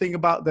think the thing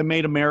about that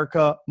made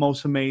America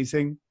most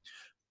amazing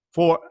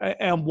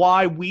and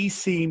why we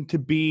seem to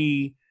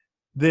be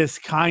this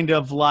kind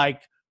of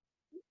like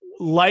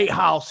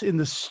lighthouse in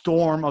the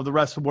storm of the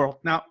rest of the world.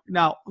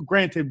 Now,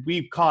 granted,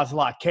 we've caused a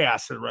lot of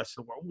chaos in the rest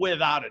of the world,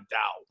 without a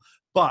doubt.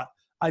 But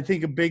I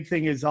think a big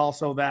thing is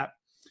also that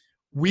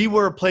we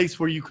were a place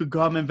where you could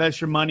come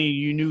invest your money.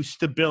 You knew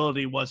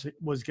stability was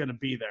going to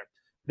be there.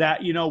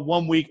 That, you know,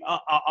 1 week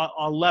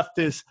a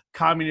leftist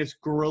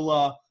communist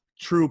guerrilla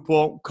troop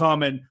won't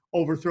come and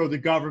overthrow the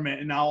government,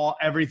 and now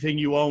everything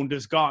you owned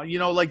is gone. You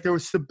know, like, there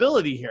was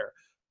stability here.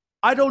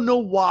 I don't know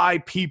why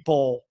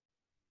people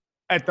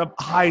at the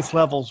highest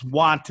levels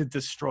want to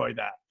destroy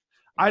that.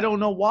 I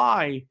don't know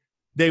why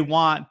they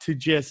want to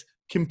just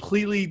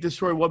completely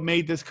destroy what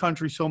made this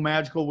country so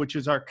magical, which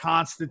is our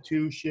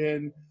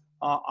Constitution,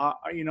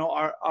 you know,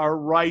 our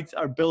rights,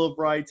 our Bill of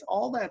Rights,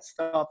 all that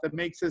stuff that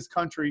makes this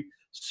country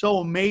so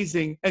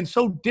amazing and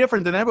so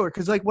different than everywhere.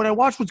 Because, like, when I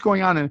watch what's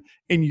going on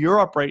in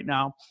Europe right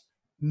now,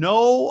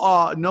 no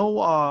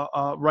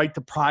right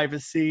to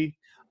privacy,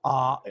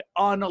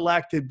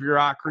 unelected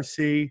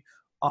bureaucracy,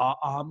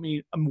 I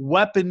mean,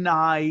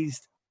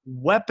 weaponized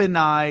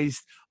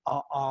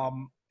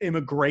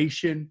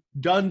immigration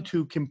done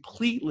to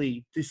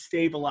completely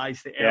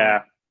destabilize the area. Yeah.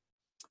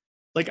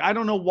 Like, I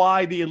don't know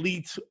why the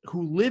elites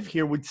who live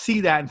here would see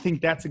that and think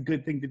that's a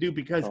good thing to do,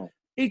 because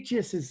it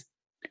just is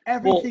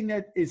everything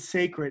that is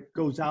sacred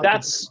goes out.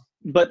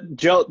 But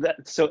Joe,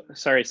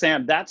 sorry,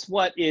 Sam, that's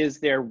what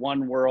is their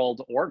one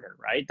world order,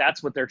 right?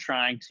 That's what they're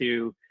trying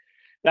to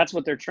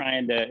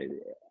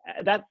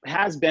that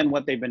has been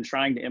what they've been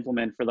trying to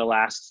implement for the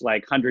last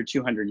like 100,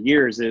 200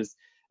 years. Is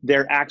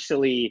they're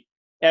actually,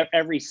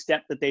 every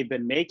step that they've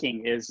been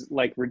making is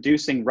like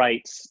reducing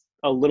rights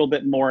a little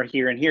bit more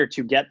here and here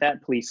to get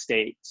that police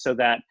state so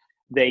that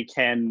they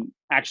can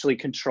actually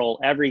control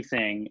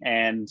everything.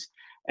 And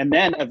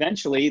then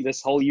eventually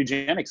this whole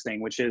eugenics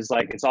thing, which is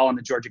like, it's all in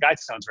the Georgia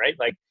Guidestones, right?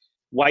 Like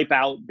wipe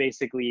out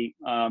basically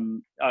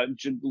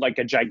like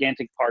a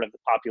gigantic part of the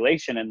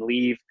population and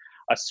leave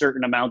a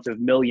certain amount of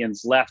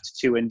millions left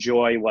to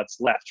enjoy what's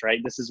left, right?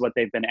 This is what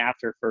they've been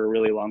after for a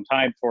really long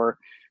time, for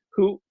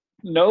who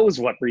knows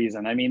what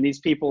reason. I mean, these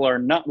people are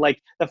not, like,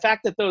 the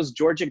fact that those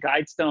Georgia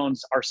Guidestones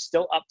are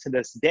still up to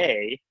this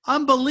day.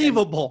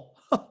 Unbelievable.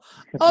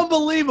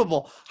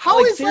 Unbelievable.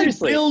 How like, is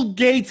seriously, like Bill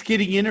Gates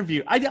getting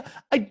interviewed?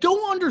 I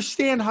don't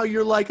understand how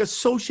you're like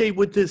associated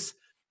with this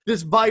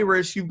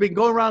virus. You've been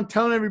going around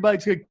telling everybody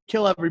it's going to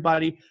kill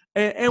everybody,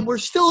 and we're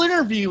still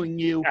interviering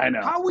you. I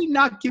know. How are we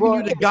not giving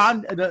you the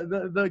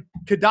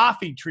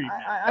Gaddafi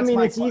treatment? I mean,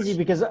 it's easy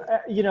because,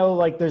 you know,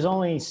 like there's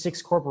only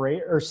 6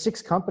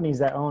 companies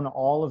that own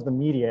all of the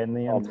media in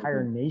the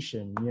entire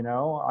nation, you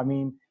know? I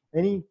mean,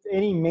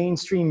 any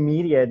mainstream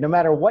media, no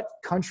matter what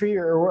country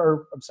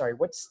or I'm sorry,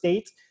 what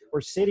state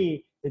or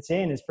city it's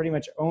in, is pretty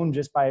much owned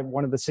just by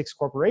one of the 6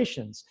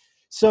 corporations.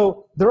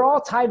 So they're all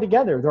tied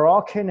together. They're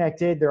all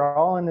connected. They're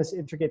all in this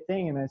intricate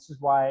thing. And this is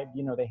why,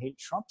 you know, they hate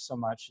Trump so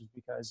much, is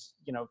because,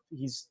 you know,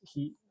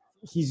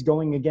 he's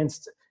going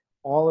against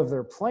all of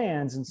their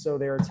plans. And so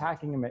they're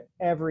attacking him at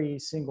every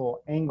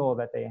single angle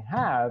that they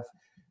have,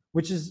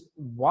 which is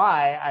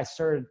why I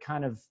started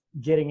kind of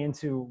getting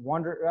into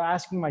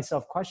asking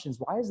myself questions.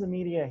 Why does the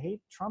media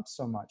hate Trump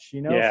so much?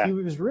 You know, if he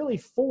was really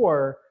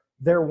for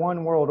their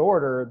one world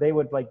order, they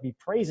would like be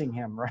praising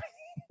him, right?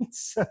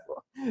 So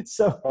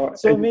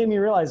it made me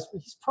realize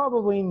he's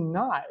probably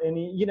not. And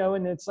you know,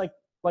 and it's like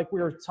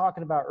we were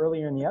talking about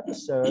earlier in the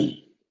episode,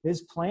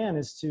 his plan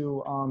is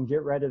to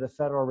get rid of the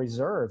Federal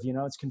Reserve. You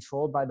know, it's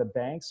controlled by the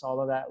banks. All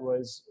of that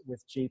was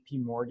with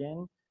JP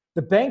Morgan.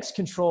 The banks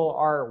control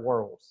our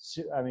world.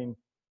 I mean,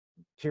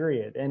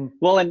 period. And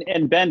well,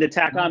 and Ben, to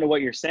tack on to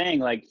what you're saying,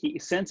 like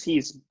since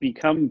he's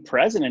become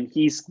president,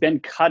 he's been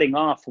cutting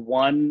off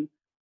one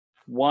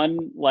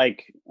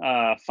like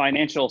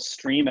financial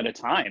stream at a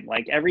time.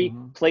 Like every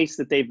place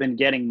that they've been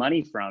getting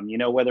money from, you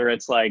know, whether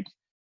it's like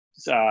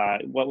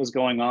what was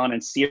going on in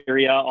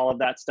Syria, all of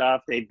that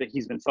stuff.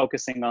 He's been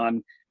focusing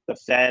on the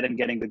Fed and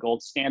getting the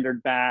gold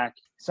standard back.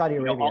 Saudi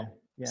Arabia,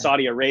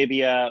 Saudi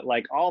Arabia,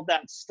 like all of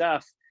that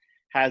stuff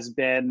has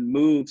been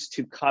moves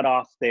to cut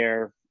off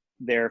their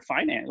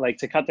finance, like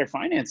to cut their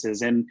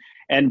finances, and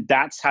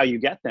that's how you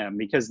get them,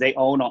 because they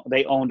owned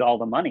all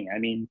the money. I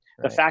mean,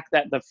 the fact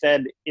that the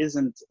Fed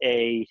isn't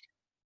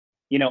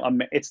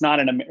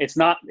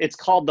it's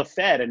called the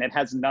Fed and it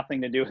has nothing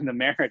to do with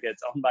America.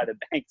 It's owned by the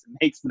banks. It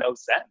makes no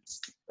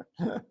sense.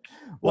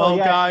 Well,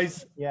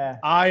 guys,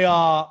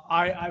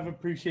 I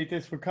appreciate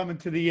this. We're coming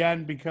to the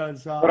end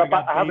because I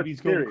got babies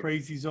going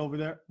crazies over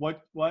there.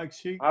 What,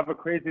 She? I have a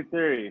crazy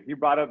theory. He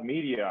brought up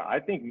media. I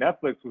think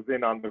Netflix was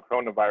in on the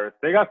coronavirus.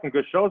 They got some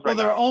good shows right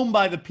now. Well, they're owned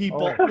by the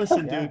people.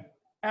 Listen, dude,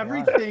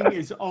 everything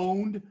is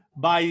owned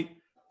by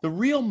the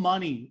real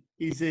money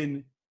is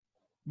in,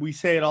 we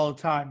say it all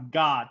the time,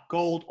 God,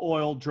 gold,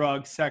 oil,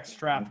 drugs, sex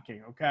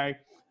trafficking, okay?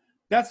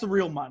 That's the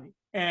real money.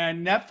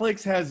 And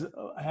Netflix has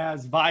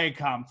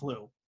Viacom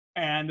flu.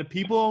 And the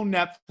people who own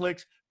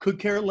Netflix could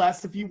care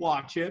less if you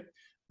watch it.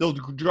 They'll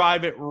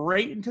drive it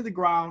right into the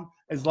ground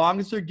as long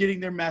as they're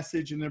getting their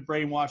message and they're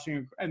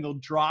brainwashing, and they'll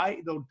drive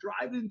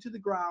it into the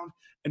ground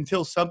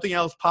until something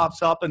else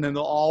pops up, and then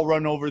they'll all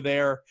run over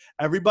there.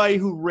 Everybody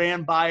who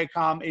ran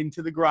Viacom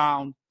into the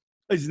ground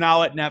is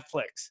now at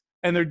Netflix.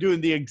 And they're doing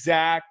the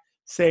exact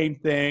same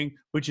thing,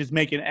 which is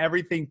making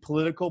everything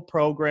political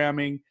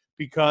programming,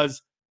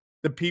 because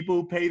the people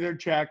who pay their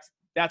checks,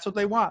 that's what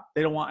they want.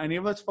 They don't want any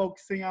of us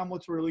focusing on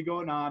what's really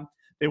going on.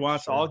 They want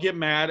us to all get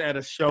mad at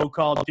a show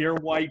called Dear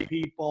White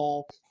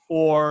People,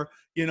 or,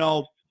 you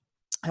know,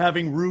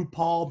 having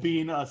RuPaul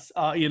being a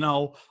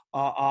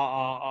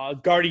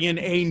guardian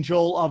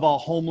angel of a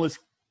homeless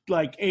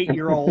like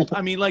 8-year-old.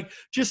 I mean, like,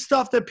 just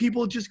stuff that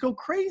people just go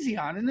crazy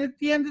on. And at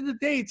the end of the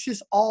day, it's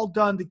just all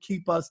done to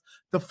keep us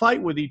to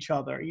fight with each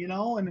other, you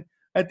know? And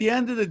at the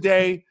end of the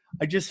day,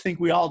 I just think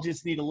we all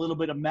just need a little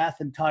bit of meth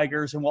and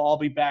tigers, and we'll all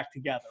be back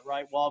together,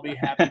 right? We'll all be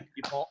happy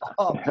people.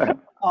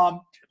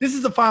 This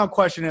is the final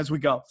question as we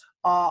go.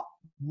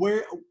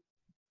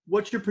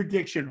 What's your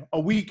prediction? A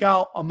week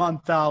out, a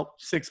month out,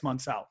 6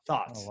 months out?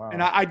 Thoughts? Oh, wow.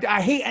 And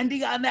I hate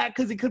ending on that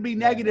because it could be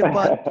negative,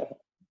 but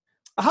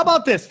how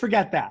about this?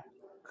 Forget that.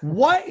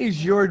 What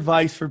is your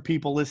advice for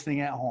people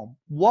listening at home?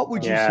 What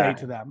would you say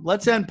to them?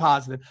 Let's end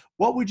positive.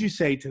 What would you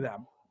say to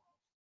them?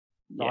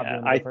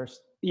 I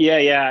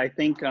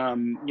think,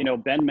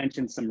 Ben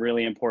mentioned some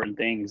really important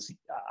things.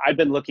 I've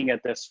been looking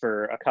at this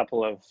for a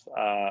couple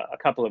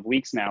of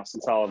weeks now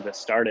since all of this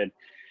started.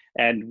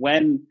 And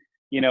when,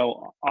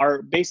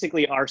 our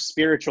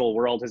spiritual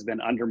world has been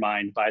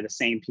undermined by the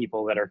same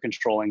people that are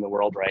controlling the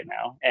world right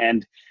now.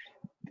 And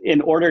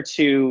in order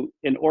to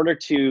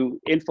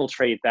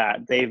infiltrate that,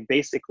 they've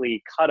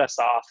basically cut us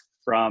off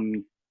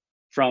from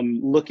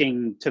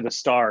looking to the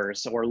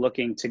stars or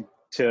looking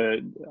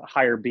to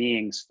higher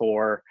beings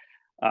for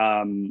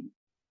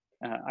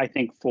I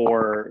think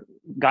for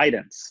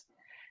guidance.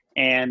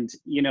 And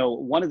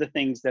one of the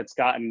things that's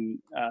gotten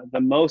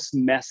the most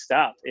messed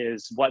up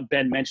is what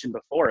Ben mentioned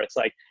before. It's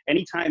like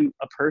anytime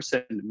a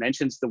person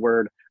mentions the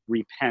word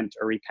repent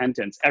or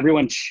repentance,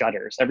 everyone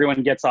shudders,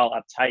 everyone gets all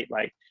uptight,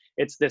 like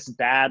it's this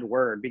bad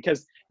word,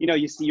 because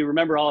you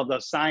remember all of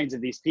those signs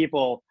of these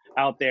people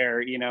out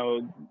there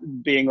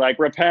being like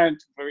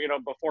repent for,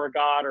 before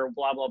God or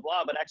blah blah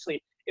blah, but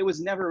actually it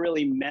was never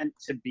really meant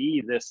to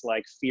be this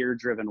like fear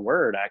driven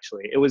word.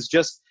 Actually it was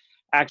just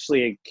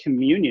actually a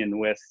communion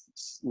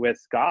with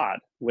God,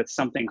 with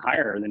something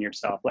higher than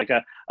yourself, like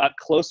a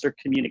closer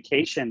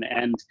communication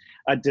and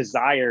a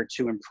desire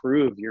to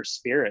improve your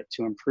spirit,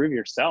 to improve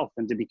yourself,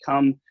 and to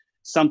become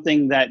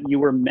something that you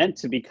were meant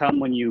to become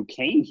when you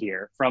came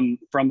here from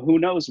who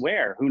knows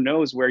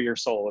where your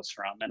soul is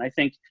from. And I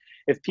think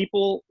if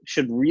people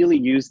should really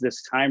use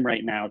this time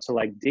right now to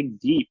like dig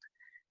deep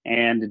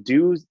and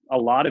do a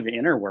lot of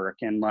inner work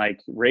and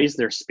like raise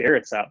their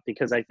spirits up,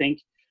 because I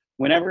think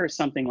whenever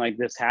something like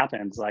this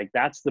happens, like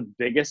that's the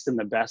biggest and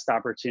the best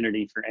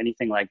opportunity for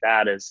anything like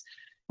that is,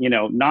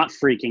 not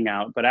freaking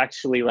out, but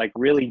actually like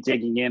really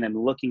digging in and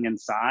looking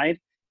inside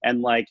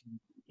and like,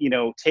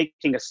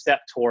 taking a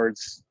step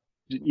towards,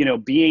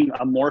 being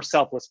a more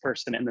selfless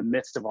person in the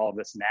midst of all of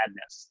this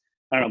madness.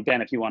 I don't know,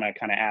 Ben, if you want to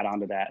kind of add on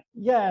to that.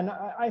 Yeah. And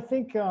I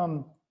think,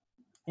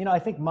 I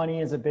think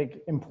money is a big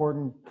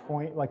important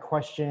point, like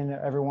question.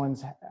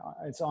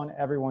 It's on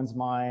everyone's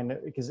mind,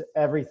 because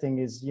everything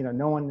is,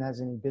 no one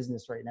has any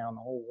business right now in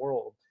the whole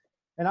world.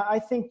 And I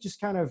think just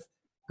kind of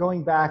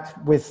going back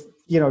with,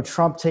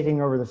 Trump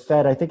taking over the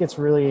Fed, I think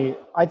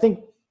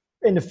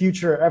in the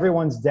future,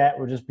 everyone's debt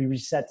will just be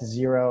reset to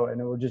zero, and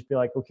it will just be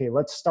like, okay,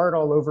 let's start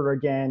all over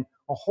again,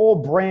 a whole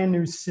brand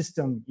new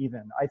system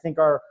even. I think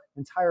our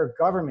entire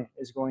government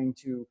is going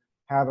to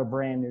have a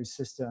brand new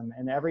system,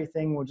 and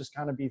everything will just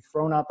kind of be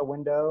thrown out the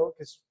window,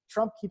 because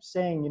Trump keeps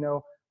saying,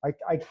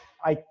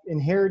 I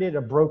inherited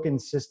a broken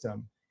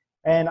system.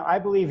 And I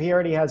believe he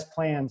already has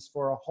plans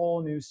for a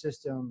whole new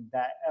system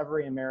that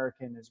every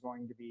American is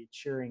going to be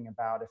cheering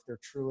about if they're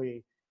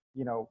truly,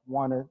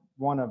 want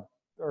to,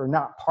 or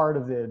not part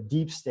of the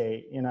deep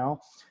state,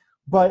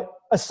 But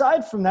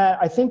aside from that,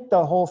 I think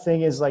the whole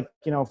thing is like,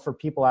 for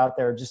people out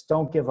there, just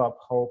don't give up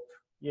hope.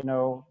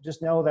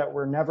 Just know that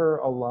we're never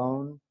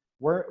alone.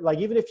 We're like,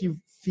 even if you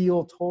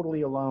feel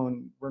totally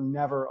alone, we're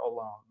never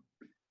alone.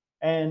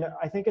 And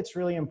I think it's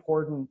really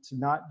important to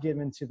not give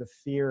into the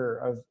fear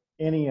of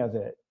any of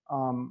it.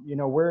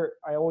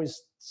 I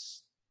always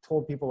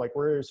told people, like,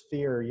 where there's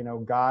fear,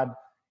 God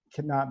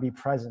cannot be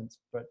present.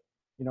 But,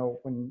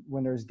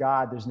 when there's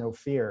God, there's no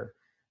fear.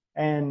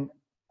 And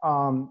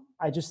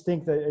I just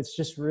think that it's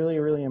just really,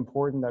 really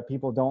important that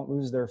people don't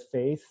lose their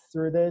faith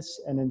through this.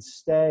 And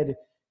instead,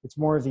 it's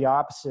more of the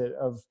opposite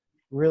of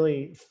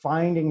really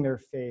finding their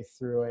faith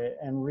through it,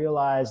 and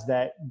realize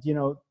that,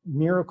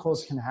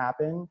 miracles can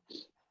happen,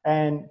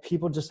 and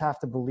people just have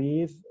to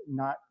believe,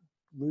 not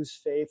lose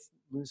faith,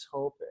 lose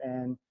hope,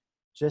 and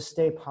just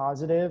stay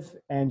positive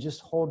and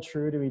just hold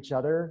true to each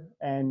other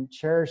and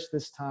cherish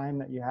this time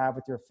that you have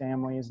with your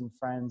families and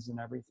friends and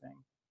everything.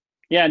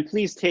 Yeah, and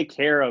please take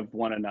care of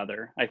one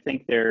another. I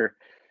think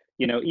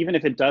even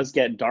if it does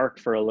get dark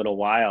for a little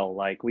while,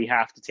 like, we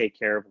have to take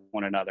care of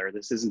one another.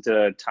 This isn't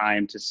a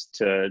time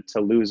to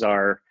lose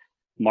our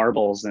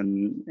marbles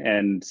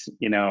and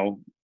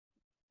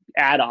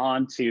add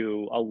on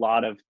to a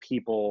lot of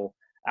people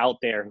out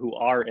there who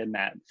are in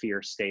that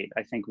fear state.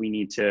 I think we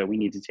need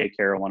to take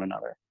care of one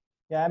another.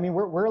 Yeah, I mean,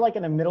 we're like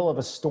in the middle of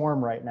a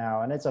storm right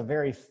now, and it's a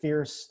very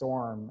fierce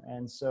storm.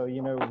 And so,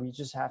 we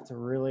just have to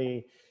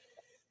really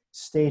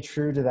stay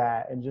true to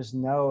that, and just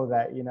know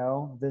that,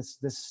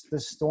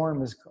 this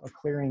storm is a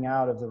clearing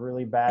out of the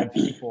really bad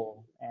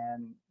people,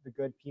 and the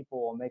good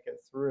people will make it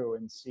through.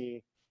 And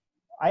see,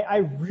 I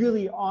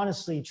really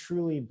honestly,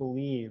 truly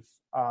believe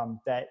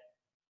that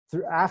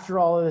after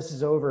all of this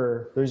is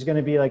over, there's going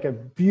to be like a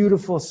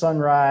beautiful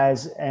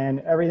sunrise, and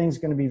everything's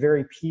going to be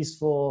very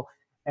peaceful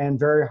and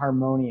very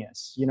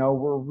harmonious.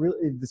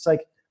 It's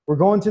like we're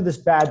going through this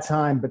bad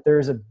time, but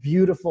there's a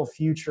beautiful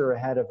future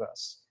ahead of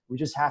us. We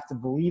just have to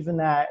believe in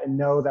that and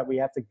know that we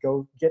have to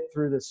go get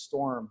through this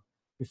storm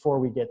before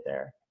we get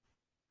there.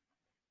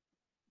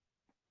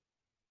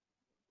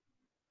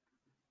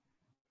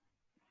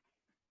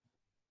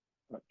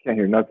 I can't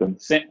hear nothing.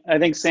 I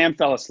think Sam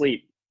fell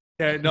asleep.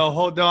 Yeah,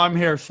 no, I'm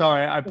here.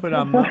 Sorry, I put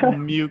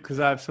on mute because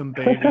I have some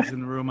babies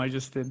in the room. I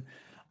just didn't.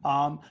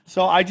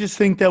 So I just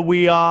think that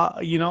we,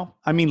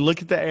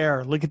 look at the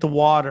air, look at the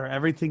water.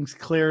 Everything's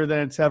clearer than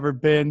it's ever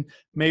been.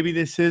 Maybe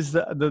this is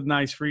the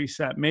nice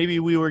reset. Maybe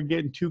we were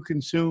getting too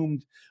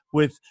consumed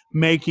with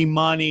making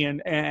money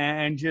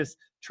and just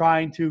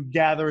trying to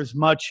gather as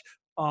much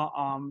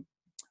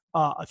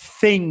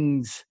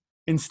things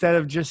instead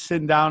of just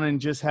sitting down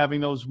and just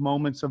having those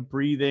moments of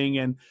breathing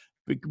and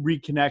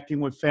reconnecting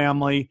with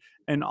family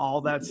and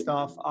all that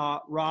stuff.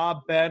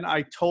 Rob, Ben,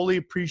 I totally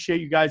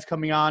appreciate you guys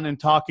coming on and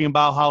talking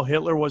about how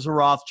Hitler was a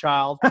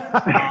Rothschild.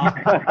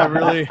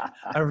 I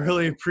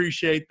really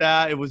appreciate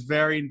that. It was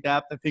very in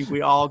depth. I think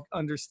we all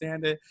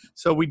understand it.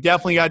 So we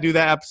definitely got to do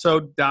that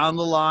episode down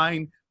the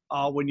line.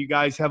 When you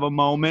guys have a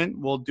moment,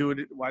 we'll do it.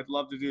 I'd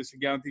love to do this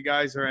again with you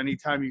guys, or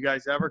anytime you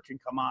guys ever can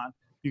come on.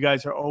 You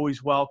guys are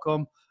always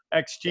welcome.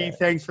 XG,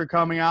 thanks for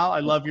coming out. I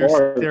love your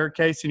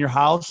staircase in your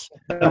house.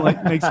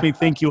 It makes me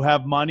think you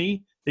have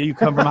money, that you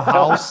come from a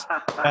house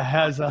that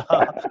has a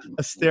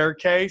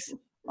staircase.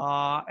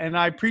 And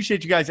I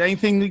appreciate you guys.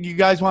 Anything that you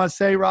guys want to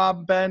say,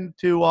 Rob, Ben,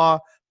 to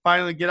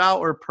finally get out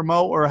or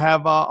promote or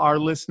have our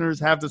listeners,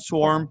 have the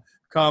Swarm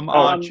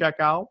come check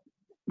out?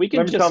 We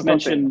can just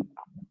mention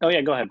 – oh,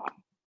 yeah, go ahead.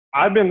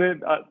 I've been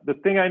the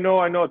thing I know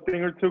a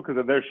thing or two because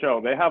of their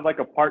show. They have like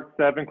a part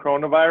 7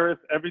 coronavirus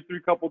every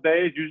couple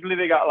days. Usually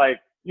they got like,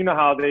 you know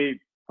how they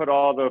put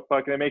all the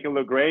they make it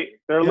look great.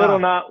 They're a little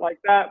not like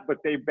that, but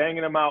they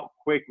banging them out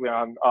quickly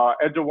on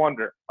Edge of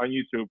Wonder on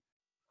YouTube.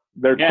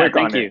 They're quick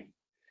on it.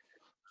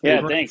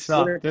 Yeah, thanks.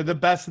 They're the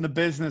best in the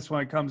business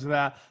when it comes to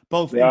that,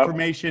 both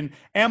information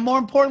and, more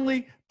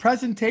importantly,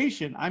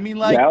 presentation. I mean,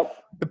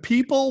 the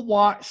people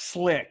watch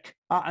Slick,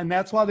 and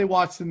that's why they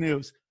watch the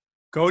news.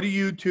 Go to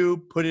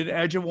YouTube, put it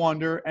Edge of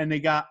Wonder, and they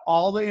got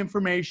all the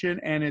information,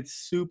 and it's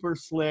super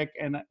slick.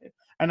 And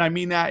I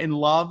mean that in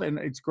love, and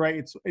it's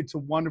great. It's a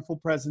wonderful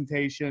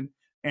presentation,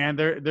 and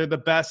they're the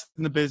best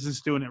in the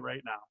business doing it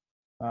right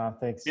now.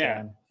 Thanks, yeah,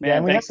 Sam.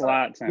 Man, thanks a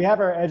lot, Sam. We have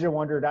our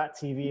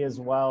edgeofwonder.tv as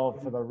well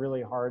for the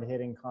really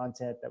hard-hitting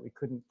content that we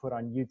couldn't put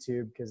on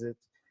YouTube because it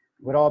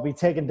would all be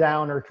taken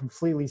down or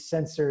completely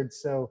censored.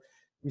 So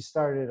we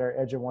started our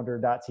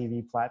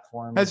edgeofwonder.tv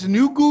platform. Has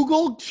New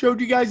Google showed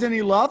you guys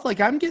any love?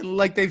 Like, I'm getting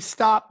they've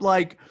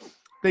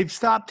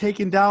stopped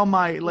taking down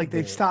my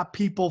they've stopped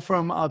people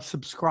from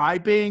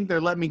subscribing. They're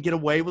letting me get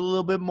away with a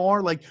little bit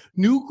more. Like,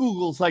 New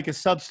Google's like a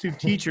substitute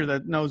teacher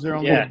that knows they're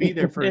only going to be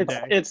there for a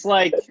day. It's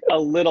like a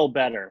little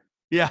better.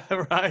 Yeah,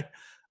 right.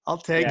 I'll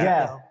take it.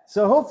 Yeah.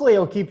 So hopefully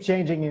it'll keep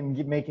changing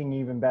and making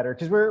even better,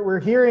 because we're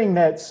hearing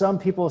that some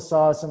people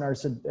saw us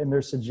in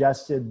their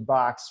suggested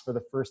box for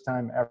the first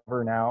time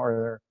ever now,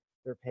 or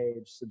their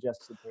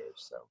suggested page.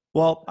 So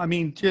well, I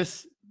mean,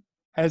 just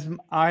as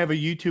I have a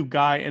YouTube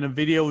guy, and a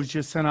video was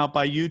just sent out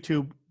by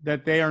YouTube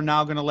that they are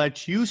now going to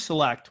let you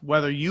select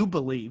whether you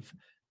believe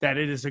that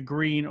it is a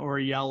green or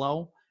a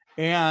yellow,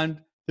 and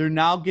they're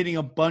now getting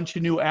a bunch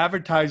of new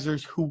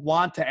advertisers who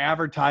want to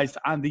advertise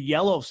on the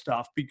yellow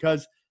stuff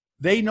because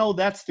they know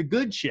that's the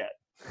good shit,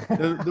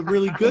 the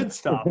really good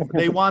stuff.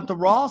 They want the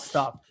raw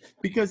stuff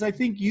because I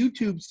think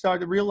YouTube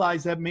started to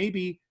realize that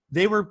maybe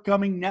they were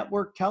becoming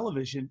network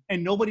television,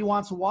 and nobody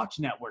wants to watch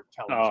network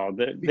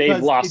television. Oh,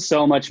 they've lost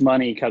so much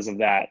money because of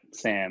that,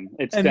 Sam.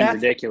 It's been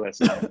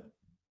ridiculous.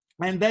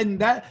 And then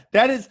that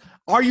is,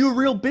 are you a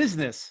real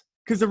business?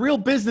 Because the real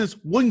business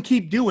wouldn't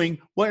keep doing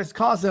what has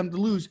caused them to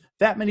lose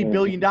that many $1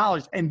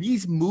 billion. And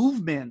these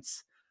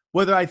movements,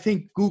 whether I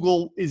think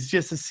Google is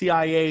just a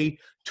CIA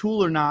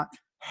tool or not,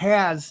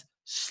 has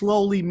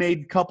slowly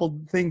made a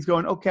couple things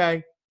going,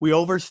 okay, we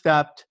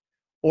overstepped,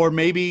 or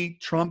maybe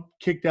Trump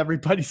kicked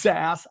everybody's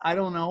ass. I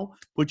don't know,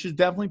 which is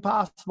definitely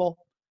possible.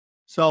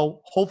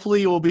 So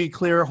hopefully it will be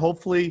clear,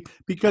 hopefully,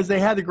 because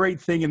they had a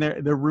great thing and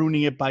they're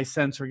ruining it by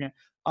censoring it.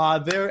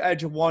 Their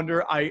Edge of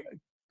Wonder, I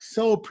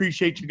so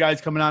appreciate you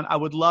guys coming on. I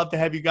would love to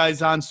have you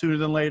guys on sooner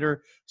than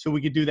later so we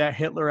could do that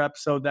Hitler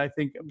episode that I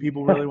think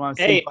people really want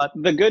to see. Hey,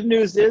 the good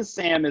news is,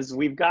 Sam, is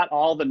we've got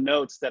all the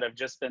notes that have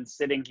just been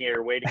sitting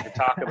here waiting to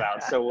talk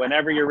about. So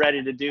whenever you're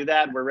ready to do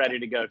that, we're ready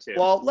to go too.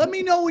 Well, let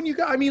me know when you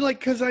got,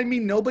 because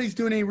nobody's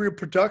doing any real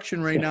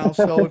production right now.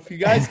 So if you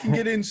guys can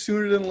get in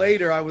sooner than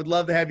later, I would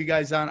love to have you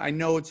guys on. I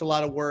know it's a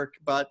lot of work,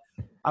 but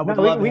I would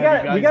love to have you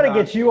guys we got to on.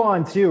 get you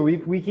on too. We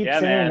keep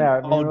saying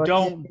that. Oh,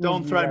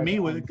 don't threaten me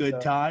with a good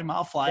time.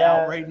 I'll fly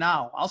out right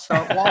now. I'll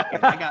start walking.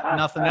 I got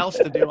nothing else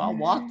to do. I'll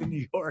walk to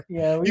New York.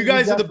 Yeah, you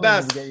guys are the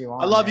best.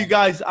 I love you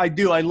guys. I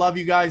do. I love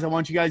you guys. I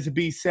want you guys to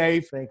be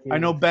safe. Thank you. I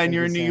know, Ben,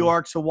 you're in New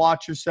York, so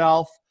watch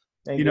yourself.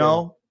 You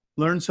know,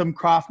 learn some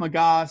Krav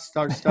Maga.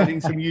 Start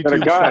studying some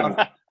YouTube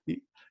stuff.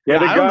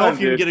 I don't know if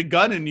you can get a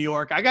gun in New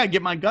York. I got to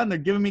get my gun. They're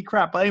giving me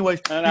crap. But anyways,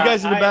 you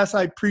guys are the best.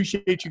 I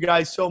appreciate you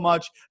guys so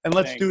much. And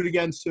let's do it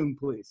again soon,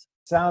 please.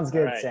 Sounds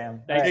good,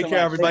 Sam. Take care,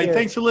 everybody.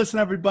 Thanks for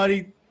listening,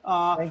 everybody.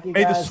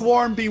 May the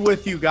Swarm be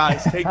with you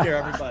guys. Take care,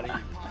 everybody.